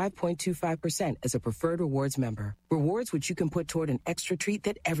up to 5.25% as a preferred rewards member. Rewards which you can put toward an extra treat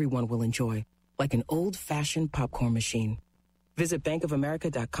that everyone will enjoy, like an old-fashioned popcorn machine. Visit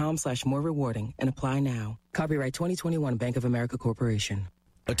bankofamerica.com/more rewarding and apply now. Copyright 2021 Bank of America Corporation.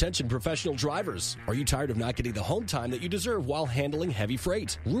 Attention professional drivers. Are you tired of not getting the home time that you deserve while handling heavy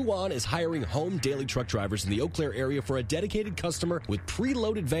freight? Ruan is hiring home daily truck drivers in the Eau Claire area for a dedicated customer with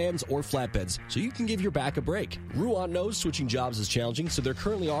preloaded vans or flatbeds so you can give your back a break. Ruan knows switching jobs is challenging, so they're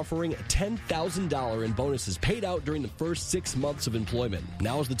currently offering $10,000 in bonuses paid out during the first 6 months of employment.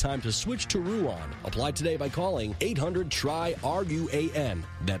 Now is the time to switch to Ruan. Apply today by calling 800-TRY-RUAN.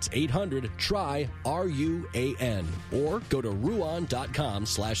 That's 800-TRY-RUAN. Or go to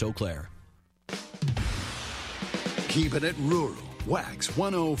ruan.com/Eau Claire. Keeping it rural. Wax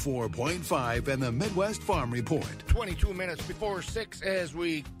 104.5 and the Midwest Farm Report. 22 minutes before 6 as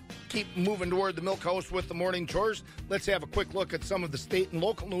we keep moving toward the milk house with the morning chores. Let's have a quick look at some of the state and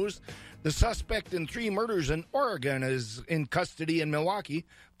local news. The suspect in 3 murders in Oregon is in custody in Milwaukee.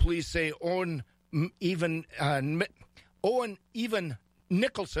 Police say Owen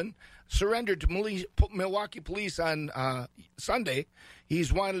Nicholson surrendered to Milwaukee police on Sunday.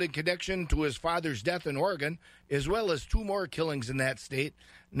 He's wanted in connection to his father's death in Oregon, as well as 2 more killings in that state.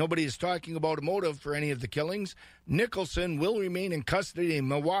 Nobody is talking about a motive for any of the killings. Nicholson will remain in custody in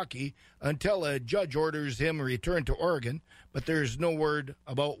Milwaukee until a judge orders him returned to Oregon, but there's no word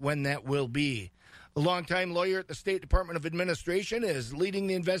about when that will be. A longtime lawyer at the State Department of Administration is leading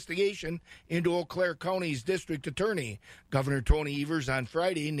the investigation into Eau Claire County's district attorney. Governor Tony Evers on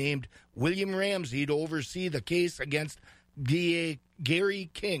Friday named William Ramsey to oversee the case against DA Gary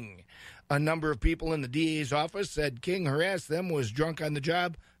King. A number of people in the DA's office said King harassed them, was drunk on the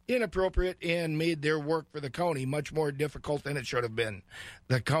job, inappropriate, and made their work for the county much more difficult than it should have been.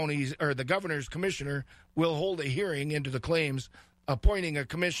 The governor's commissioner will hold a hearing into the claims. Appointing a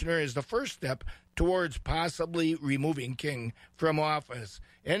commissioner is the first step towards possibly removing King from office.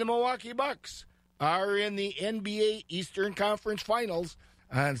 And the Milwaukee Bucks are in the NBA Eastern Conference Finals.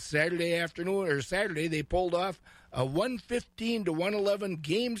 On Saturday, they pulled off a 115-111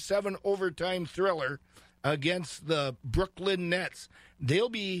 Game 7 overtime thriller against the Brooklyn Nets. They'll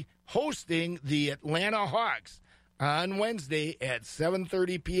be hosting the Atlanta Hawks on Wednesday at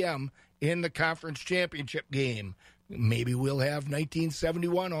 7:30 p.m. in the conference championship game. Maybe we'll have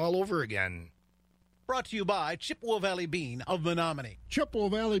 1971 all over again. brought to you by Chippewa Valley Bean of Menominee. Chippewa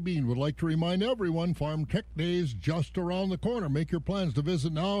Valley Bean would like to remind everyone Farm Tech Day is just around the corner. Make your plans to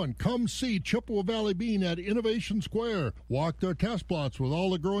visit now and come see Chippewa Valley Bean at Innovation Square. Walk their test plots with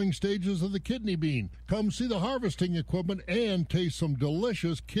all the growing stages of the kidney bean. Come see the harvesting equipment and taste some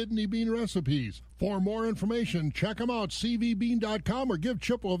delicious kidney bean recipes. For more information, check them out, cvbean.com, or give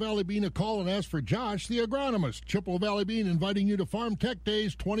Chippewa Valley Bean a call and ask for Josh, the agronomist. Chippewa Valley Bean inviting you to Farm Tech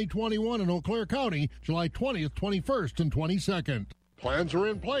Days 2021 in Eau Claire County, July 20th, 21st, and 22nd. Plans are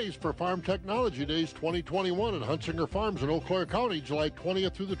in place for Farm Technology Days 2021 at Huntsinger Farms in Eau Claire County, July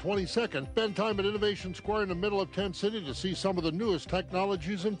 20th through the 22nd. Spend time at Innovation Square in the middle of Tent City to see some of the newest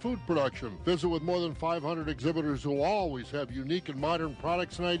technologies in food production. Visit with more than 500 exhibitors who always have unique and modern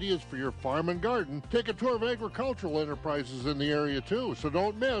products and ideas for your farm and garden. Take a tour of agricultural enterprises in the area, too, so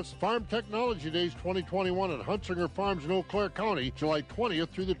don't miss Farm Technology Days 2021 at Huntsinger Farms in Eau Claire County, July 20th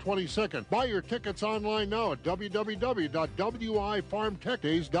through the 22nd. Buy your tickets online now at www.wifarmtechdays.org.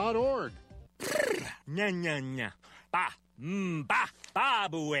 Nya nya nya. Ba. Ba.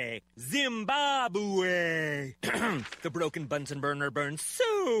 Babue. Zimbabwe. The broken Bunsen burner burns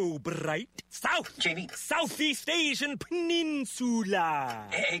so bright. Southeast Asian Peninsula.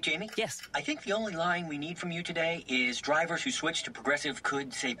 Hey, Jamie? Yes? I think the only line we need from you today is drivers who switch to Progressive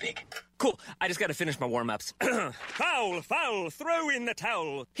could save big. Cool. I just got to finish my warm-ups. Foul, throw in the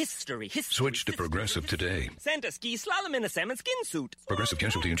towel. History. Switch to Progressive today. Santa ski slalom in a salmon skin suit. Progressive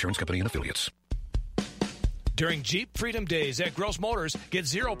Casualty Insurance Company and Affiliates. During Jeep Freedom Days at Gross Motors, get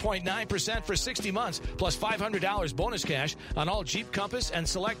 0.9% for 60 months, plus $500 bonus cash on all Jeep Compass and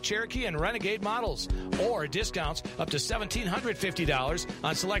select Cherokee and Renegade models. Or discounts up to $1,750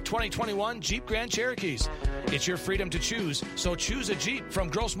 on select 2021 Jeep Grand Cherokees. It's your freedom to choose, so choose a Jeep from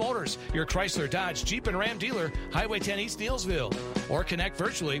Gross Motors, your Chrysler, Dodge, Jeep, and Ram dealer, Highway 10 East Neillsville. Or connect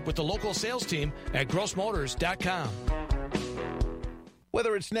virtually with the local sales team at grossmotors.com.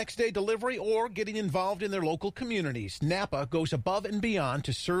 Whether it's next-day delivery or getting involved in their local communities, Napa goes above and beyond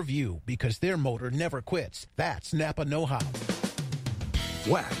to serve you because their motor never quits. That's Napa know-how.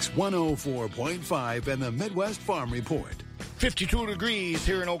 Wax 104.5 and the Midwest Farm Report. 52 degrees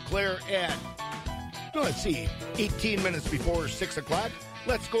here in Eau Claire at, let's see, 18 minutes before 6 o'clock.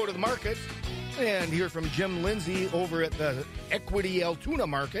 Let's go to the markets and hear from Jim Lindsay over at the Equity Altoona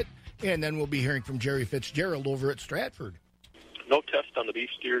Market. And then we'll be hearing from Jerry Fitzgerald over at Stratford. No test on the beef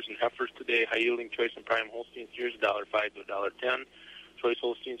steers and heifers today. High-yielding choice and prime Holstein steers $1.05 to $1.10. Choice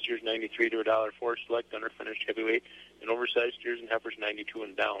Holstein steers $93 to $1.04. Select underfinished heavyweight and oversized steers and heifers $92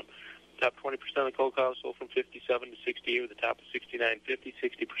 and down. Top 20% of cow cows sold from 57 to 68, with the top of 69.50.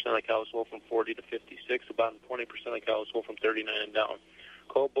 60% of cows sold from 40 to 56. The bottom 20% of cows sold from 39 and down.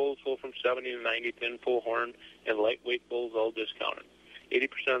 Cow bulls sold from 70 to 90. Thin, full horn, and lightweight bulls all discounted. 80%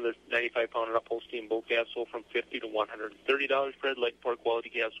 of the 95-pound and up Holstein bull calves sold from $50 to $130 per head. Light and poor quality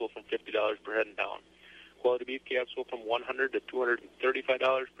calves sold from $50 per head and down. Quality beef calves sold from $100 to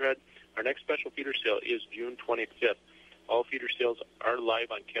 $235 per head. Our next special feeder sale is June 25th. All feeder sales are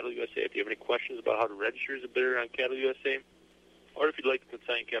live on Cattle USA. If you have any questions about how to register as a bidder on Cattle USA, or if you'd like to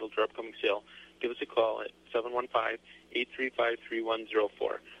consign cattle to our upcoming sale, give us a call at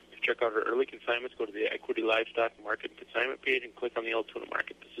 715-835-3104. Check out our early consignments. Go to the Equity Livestock Market Consignment page and click on the Altoona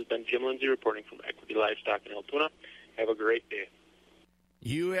Market. This has been Jim Lindsay reporting from Equity Livestock in Altoona. Have a great day.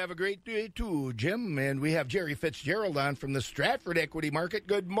 You have a great day, too, Jim. And we have Jerry Fitzgerald on from the Stratford Equity Market.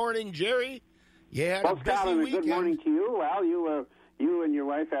 Good morning, Jerry. You had a busy weekend. Good morning to you. Well, you and your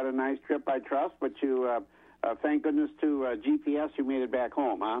wife had a nice trip, I trust, but you, thank goodness to GPS, you made it back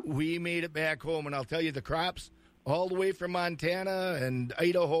home, huh? We made it back home, and I'll tell you, the crops all the way from Montana and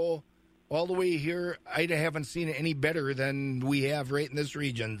Idaho, all the way here, I haven't seen it any better than we have right in this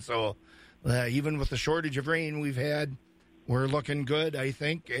region. So even with the shortage of rain we've had, we're looking good, I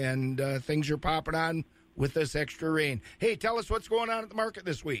think, and things are popping on with this extra rain. Hey, tell us what's going on at the market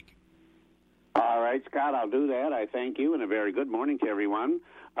this week. All right, Scott, I'll do that. I thank you, and a very good morning to everyone.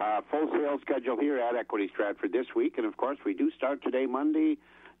 Full sales schedule here at Equity Stratford this week, and, of course, we do start today, Monday,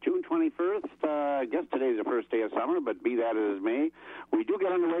 June 21st. I guess today's the first day of summer, but be that as may, we do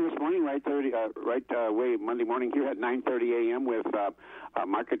get underway this morning, right away Monday morning here at 9:30 a.m. with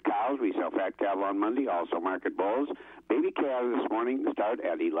market cows. We sell fat cattle on Monday, also market bulls. Baby calves this morning start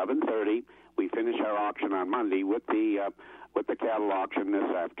at 11:30. We finish our auction on Monday with the cattle auction this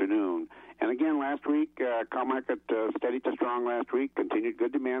afternoon. And again, last week, cow market steady to strong last week. Continued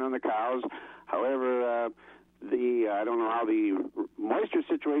good demand on the cows. However, I don't know how the moisture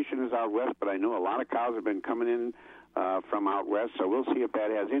situation is out west, but I know a lot of cows have been coming in from out west. So we'll see if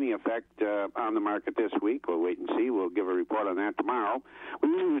that has any effect on the market this week. We'll wait and see. We'll give a report on that tomorrow. We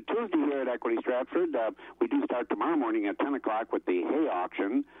move to Tuesday here at Equity Stratford. We do start tomorrow morning at 10 o'clock with the hay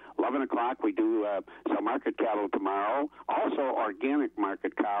auction. 11 o'clock we do sell market cattle tomorrow. Also organic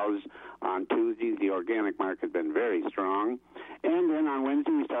market cows on Tuesdays. The organic market has been very strong. And then on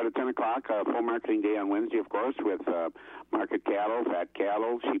Wednesday we start at 10 o'clock, full marketing day on Wednesday, of course, with market cattle, fat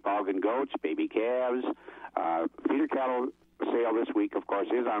cattle, sheep, hog, and goats, baby calves. Feeder cattle sale this week, of course,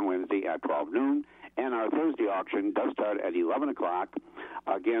 is on Wednesday at 12 noon. And our Thursday auction does start at 11 o'clock,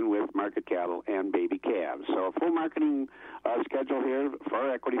 again with market cattle and baby calves. So a full marketing schedule here for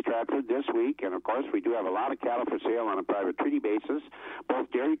Equity Stratford this week. And, of course, we do have a lot of cattle for sale on a private treaty basis,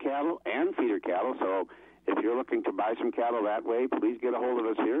 both dairy cattle and feeder cattle. So if you're looking to buy some cattle that way, please get a hold of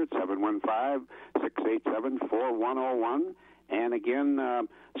us here at 715-687-4101. And, again,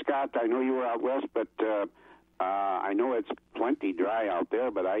 Scott, I know you were out west, but I know it's plenty dry out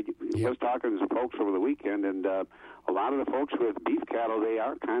there, but I was talking to some folks over the weekend, and a lot of the folks with beef cattle, they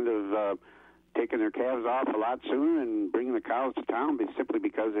are kind of taking their calves off a lot sooner and bringing the cows to town simply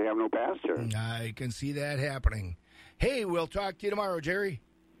because they have no pasture. I can see that happening. Hey, we'll talk to you tomorrow, Jerry.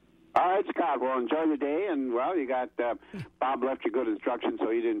 All right, Scott. Well, enjoy the day, and, well, you got Bob left you good instructions, so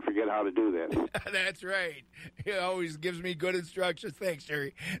you didn't forget how to do this. That's right. He always gives me good instructions. Thanks,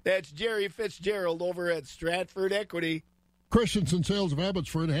 Jerry. That's Jerry Fitzgerald over at Stratford Equity. Christensen Sales of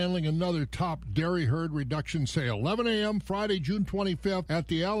Abbotsford handling another top dairy herd reduction sale. 11 a.m. Friday, June 25th at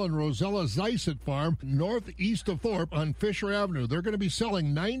the Alan Rosella Zeisset Farm, northeast of Thorpe on Fisher Avenue. They're going to be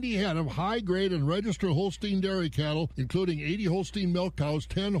selling 90 head of high-grade and registered Holstein dairy cattle, including 80 Holstein milk cows,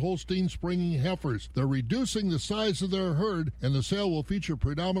 10 Holstein springing heifers. They're reducing the size of their herd, and the sale will feature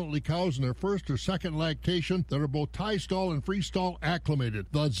predominantly cows in their first or second lactation that are both tie stall and freestall acclimated.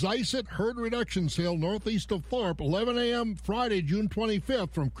 The Zeisset Herd Reduction Sale, northeast of Thorpe, 11 a.m. Friday, June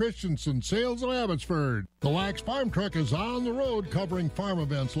 25th from Christensen Sales of Abbotsford. The Wax Farm Truck is on the road covering farm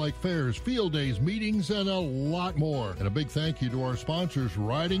events like fairs, field days, meetings, and a lot more. And a big thank you to our sponsors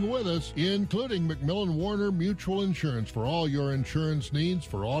riding with us, including Macmillan Warner Mutual Insurance for all your insurance needs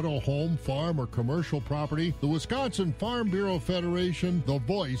for auto, home, farm, or commercial property. The Wisconsin Farm Bureau Federation, the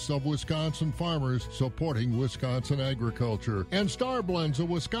voice of Wisconsin farmers supporting Wisconsin agriculture. And Star Blends, a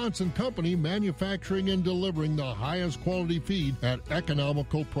Wisconsin company manufacturing and delivering the highest quality feed at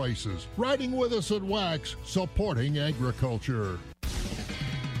economical prices. Riding with us at Wax, supporting agriculture.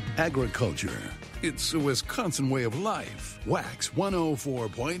 Agriculture. It's a Wisconsin way of life. Wax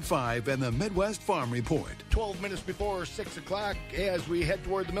 104.5 and the Midwest Farm Report. 12 minutes before 6 o'clock as we head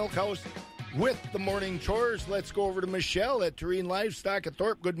toward the milk house with the morning chores. Let's go over to Michelle at Terrene Livestock at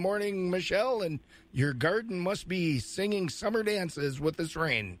Thorpe. Good morning, Michelle. And your garden must be singing summer dances with this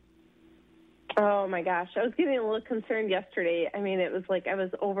rain. Oh, my gosh. I was getting a little concerned yesterday. I mean, it was like I was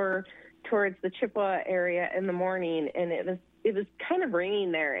over towards the Chippewa area in the morning, and it was kind of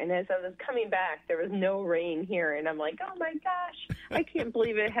raining there. And as I was coming back, there was no rain here. And I'm like, oh, my gosh, I can't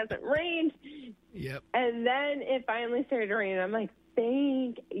believe it hasn't rained. Yep. And then it finally started to rain. I'm like,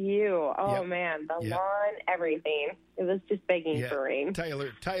 thank you. Oh, man, the lawn, everything. It was just begging for rain.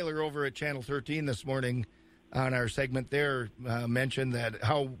 Tyler over at Channel 13 this morning on our segment there mentioned that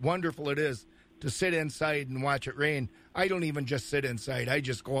how wonderful it is to sit inside and watch it rain. I don't even just sit inside. I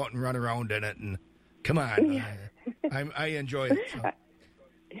just go out and run around in it. And come on, I enjoy it. So.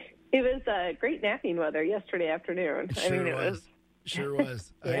 It was great napping weather yesterday afternoon. Sure it was. Sure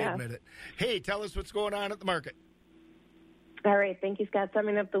was. I admit it. Hey, tell us what's going on at the market. All right. Thank you, Scott.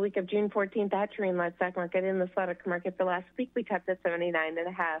 Summing up the week of June 14th at Terrene Livestock Market. In the slaughter market for last week, we topped at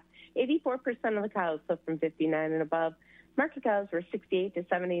 79.5. 84% of the cows sold from 59 and above. Market cows were 68 to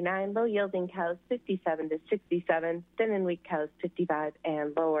 79, low yielding cows 57 to 67, thin and weak cows 55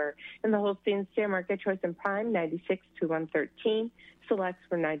 and lower. In the Holstein steer market, choice and prime 96 to 113, selects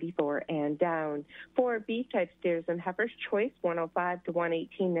were 94 and down. For beef type steers and heifers, choice 105 to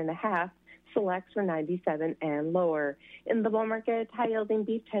 118 and a half. Selects were 97 and lower. In the bull market, high-yielding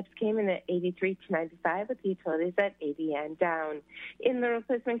beef types came in at 83 to 95, with the utilities at 80 and down. In the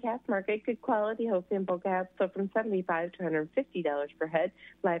replacement calf market, good quality Holstein bull calves sold from $75 to $150 per head.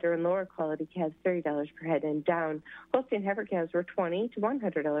 Lighter and lower quality calves $30 per head and down. Holstein heifer calves were $20 to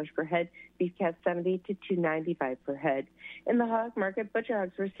 $100 per head. Beef calves $70 to $295 per head. In the hog market, butcher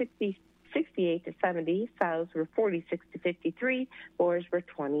hogs were 66 68 to 70. Sows were 46 to 53. Boars were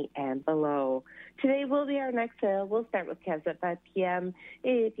 20 and below. Today will be our next sale. We'll start with calves at 5 p.m.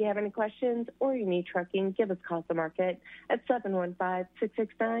 If you have any questions or you need trucking, give us a call at the market at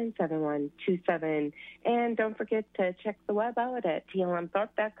 715-669-7127. And don't forget to check the web out at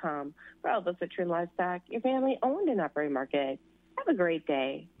tlmthorpe.com for all the Citroen Livestock, your family-owned and operated market. Have a great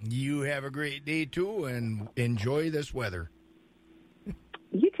day. You have a great day, too, and enjoy this weather.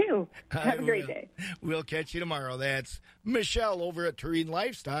 You too. Have a great day. We'll catch you tomorrow. That's Michelle over at Tureen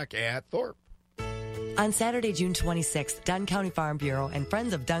Livestock at Thorpe. On Saturday, June 26th, Dunn County Farm Bureau and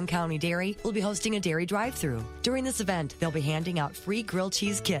Friends of Dunn County Dairy will be hosting a dairy drive-thru. During this event, they'll be handing out free grilled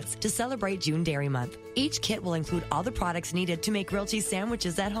cheese kits to celebrate June Dairy Month. Each kit will include all the products needed to make grilled cheese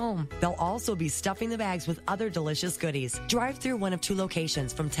sandwiches at home. They'll also be stuffing the bags with other delicious goodies. Drive through one of 2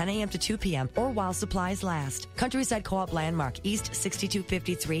 locations from 10 a.m. to 2 p.m. or while supplies last. Countryside Co-op Landmark, East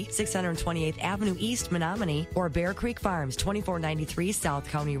 6253, 628th Avenue East, Menominee, or Bear Creek Farms, 2493 South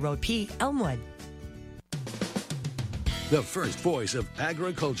County Road P, Elmwood. The first voice of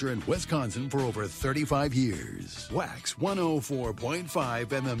agriculture in Wisconsin for over 35 years. Wax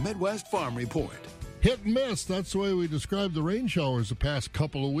 104.5 and the Midwest Farm Report. Hit and miss. That's the way we described the rain showers the past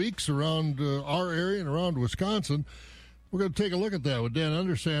couple of weeks around our area and around Wisconsin. We're going to take a look at that with Dan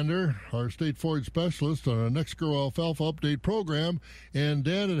Undersander, our state forage specialist, on our Next Grow Alfalfa Update program. And,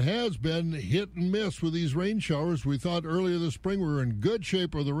 Dan, it has been hit and miss with these rain showers. We thought earlier this spring we were in good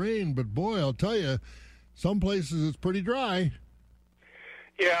shape with the rain, but, boy, I'll tell you, some places it's pretty dry.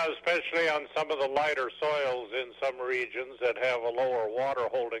 Yeah, especially on some of the lighter soils in some regions that have a lower water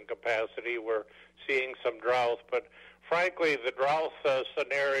holding capacity. We're seeing some drought, but frankly, the drought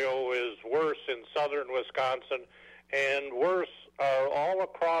scenario is worse in southern Wisconsin and worse all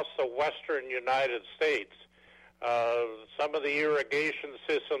across the western United States. Some of the irrigation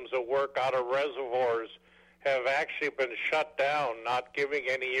systems that work out of reservoirs have actually been shut down, not giving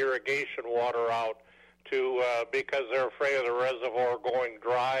any irrigation water out because they're afraid of the reservoir going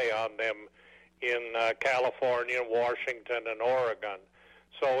dry on them in California, Washington, and Oregon.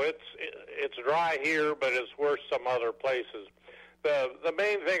 So it's dry here, but it's worse some other places. The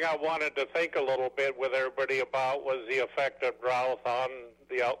main thing I wanted to think a little bit with everybody about was the effect of drought on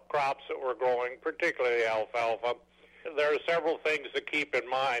the crops that we're growing, particularly alfalfa. There are several things to keep in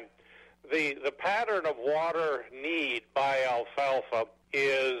mind. The pattern of water need by alfalfa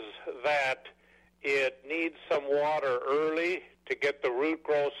is that it needs some water early to get the root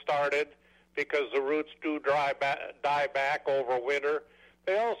growth started because the roots do die back over winter.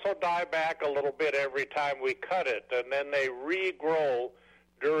 They also die back a little bit every time we cut it, and then they regrow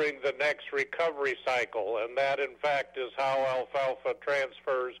during the next recovery cycle. And that, in fact, is how alfalfa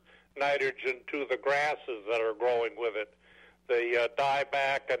transfers nitrogen to the grasses that are growing with it. They die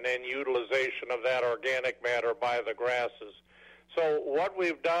back and then utilization of that organic matter by the grasses. So what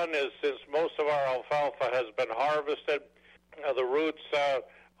we've done is, since most of our alfalfa has been harvested, the roots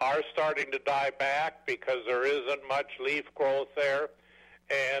are starting to die back because there isn't much leaf growth there.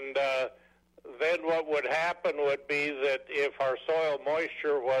 And then what would happen would be that if our soil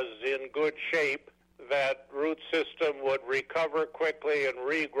moisture was in good shape, that root system would recover quickly and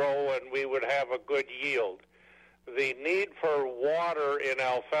regrow, and we would have a good yield. The need for water in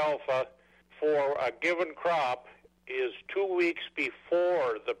alfalfa for a given crop is 2 weeks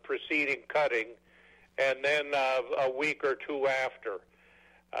before the preceding cutting and then a week or two after.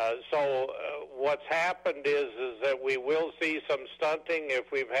 So what's happened is that we will see some stunting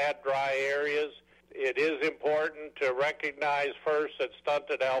if we've had dry areas. It is important to recognize first that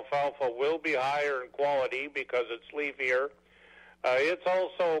stunted alfalfa will be higher in quality because it's leafier. It's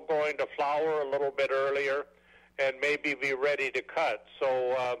also going to flower a little bit earlier and maybe be ready to cut.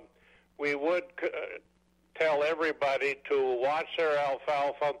 So we would tell everybody to watch their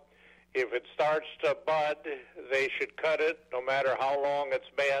alfalfa. If it starts to bud, they should cut it no matter how long it's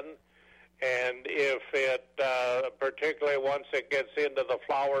been. And if it, particularly once it gets into the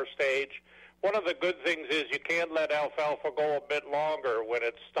flower stage, one of the good things is you can't let alfalfa go a bit longer when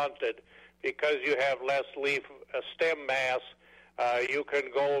it's stunted because you have less leaf stem mass. You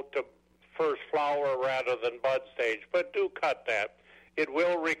can go to first flower rather than bud stage, but do cut that. It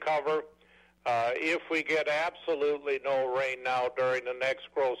will recover. If we get absolutely no rain now during the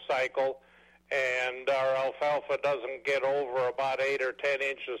next growth cycle and our alfalfa doesn't get over about 8 or 10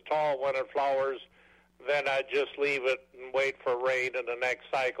 inches tall when it flowers, then I just leave it and wait for rain in the next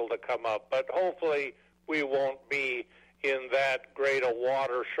cycle to come up. But hopefully we won't be in that great a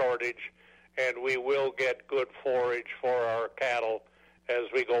water shortage, and we will get good forage for our cattle as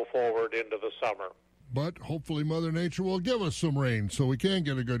we go forward into the summer. but hopefully Mother Nature will give us some rain so we can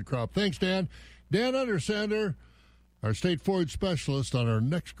get a good crop. Thanks, Dan. Dan Undersander, our state forage specialist on our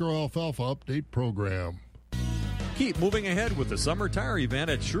Next Grow Alfalfa Update program. Keep moving ahead with the summer tire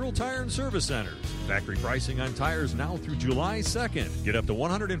event at Sherrill Tire and Service Centers. Factory pricing on tires now through July 2nd. Get up to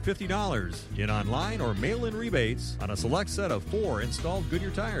 $150 in online or mail-in rebates on a select set of 4 installed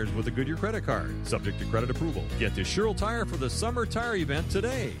Goodyear tires with a Goodyear credit card, subject to credit approval. Get to Sherrill Tire for the summer tire event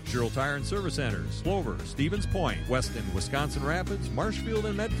today. Sherrill Tire and Service Centers, Clover, Stevens Point, Weston, Wisconsin Rapids, Marshfield,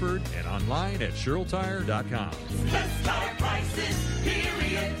 and Medford, and online at SherrillTire.com. Best tire prices,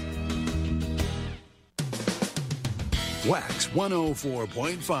 period. Wax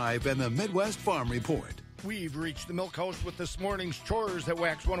 104.5 and the Midwest Farm Report. We've reached the milk house with this morning's chores at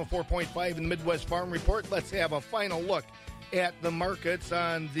Wax 104.5 and the Midwest Farm Report. Let's have a final look at the markets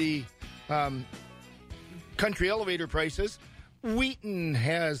on the country elevator prices. Wheaton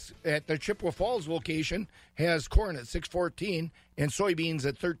has, at the Chippewa Falls location, has corn at $6.14 and soybeans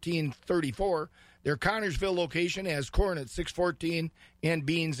at $13.34. Their Connorsville location has corn at $6.14 and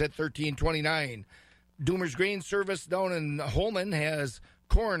beans at $13.29. Doomer's Grain Service down in Holman has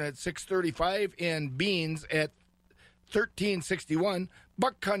corn at $6.35 and beans at $13.61.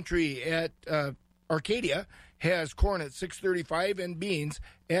 Buck Country at Arcadia has corn at $6.35 and beans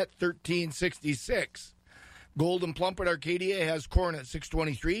at $13.66. Golden Plump at Arcadia has corn at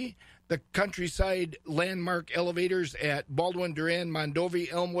 $6.23. The Countryside Landmark Elevators at Baldwin, Durand,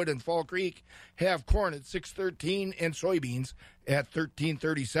 Mondovi, Elmwood, and Fall Creek have corn at $6.13 and soybeans at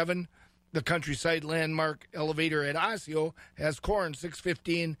 $13.37. The Countryside Landmark Elevator at Osseo has corn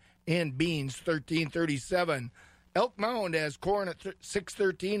 $6.15 and beans $13.37. Elk Mound has corn at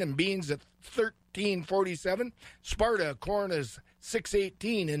 $6.13 and beans at $13.47. Sparta corn is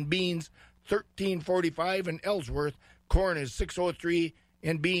 $6.18 and beans $13.45. And Ellsworth corn is $6.03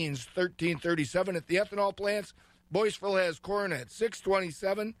 and beans $13.37. At the ethanol plants, Boyceville has corn at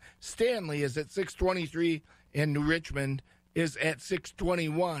 $6.27. Stanley is at $6.23 and New Richmond is at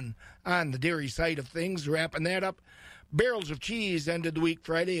 $6.21. On the dairy side of things, wrapping that up, barrels of cheese ended the week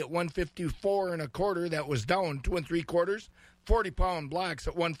Friday at $154 1/4. That was down 2 3/4. 40-pound blocks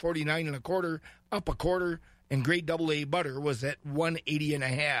at $149 1/4, up 1/4, and grade AA butter was at $180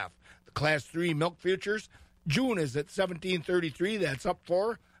 1/2. The Class 3 milk futures, June is at $17.33. That's up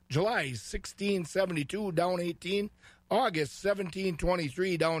 4. July is $16.72, down 18. August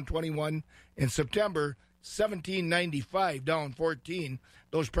 $17.23, down 21. And September $17.95, down 14.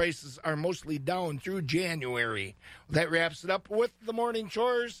 Those prices are mostly down through January. That wraps it up with the morning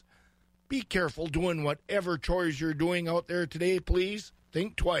chores. Be careful doing whatever chores you're doing out there today, please.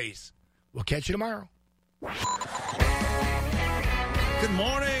 Think twice. We'll catch you tomorrow. Good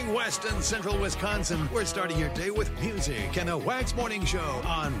morning, West and Central Wisconsin. We're starting your day with music and a Wax Morning Show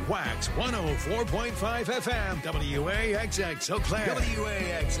on Wax 104.5 FM, WAXX Eau Claire.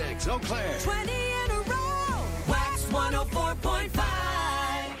 WAXX Eau Claire. 20 in a row. Wax 104.5.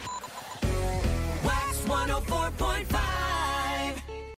 Wax 104.5.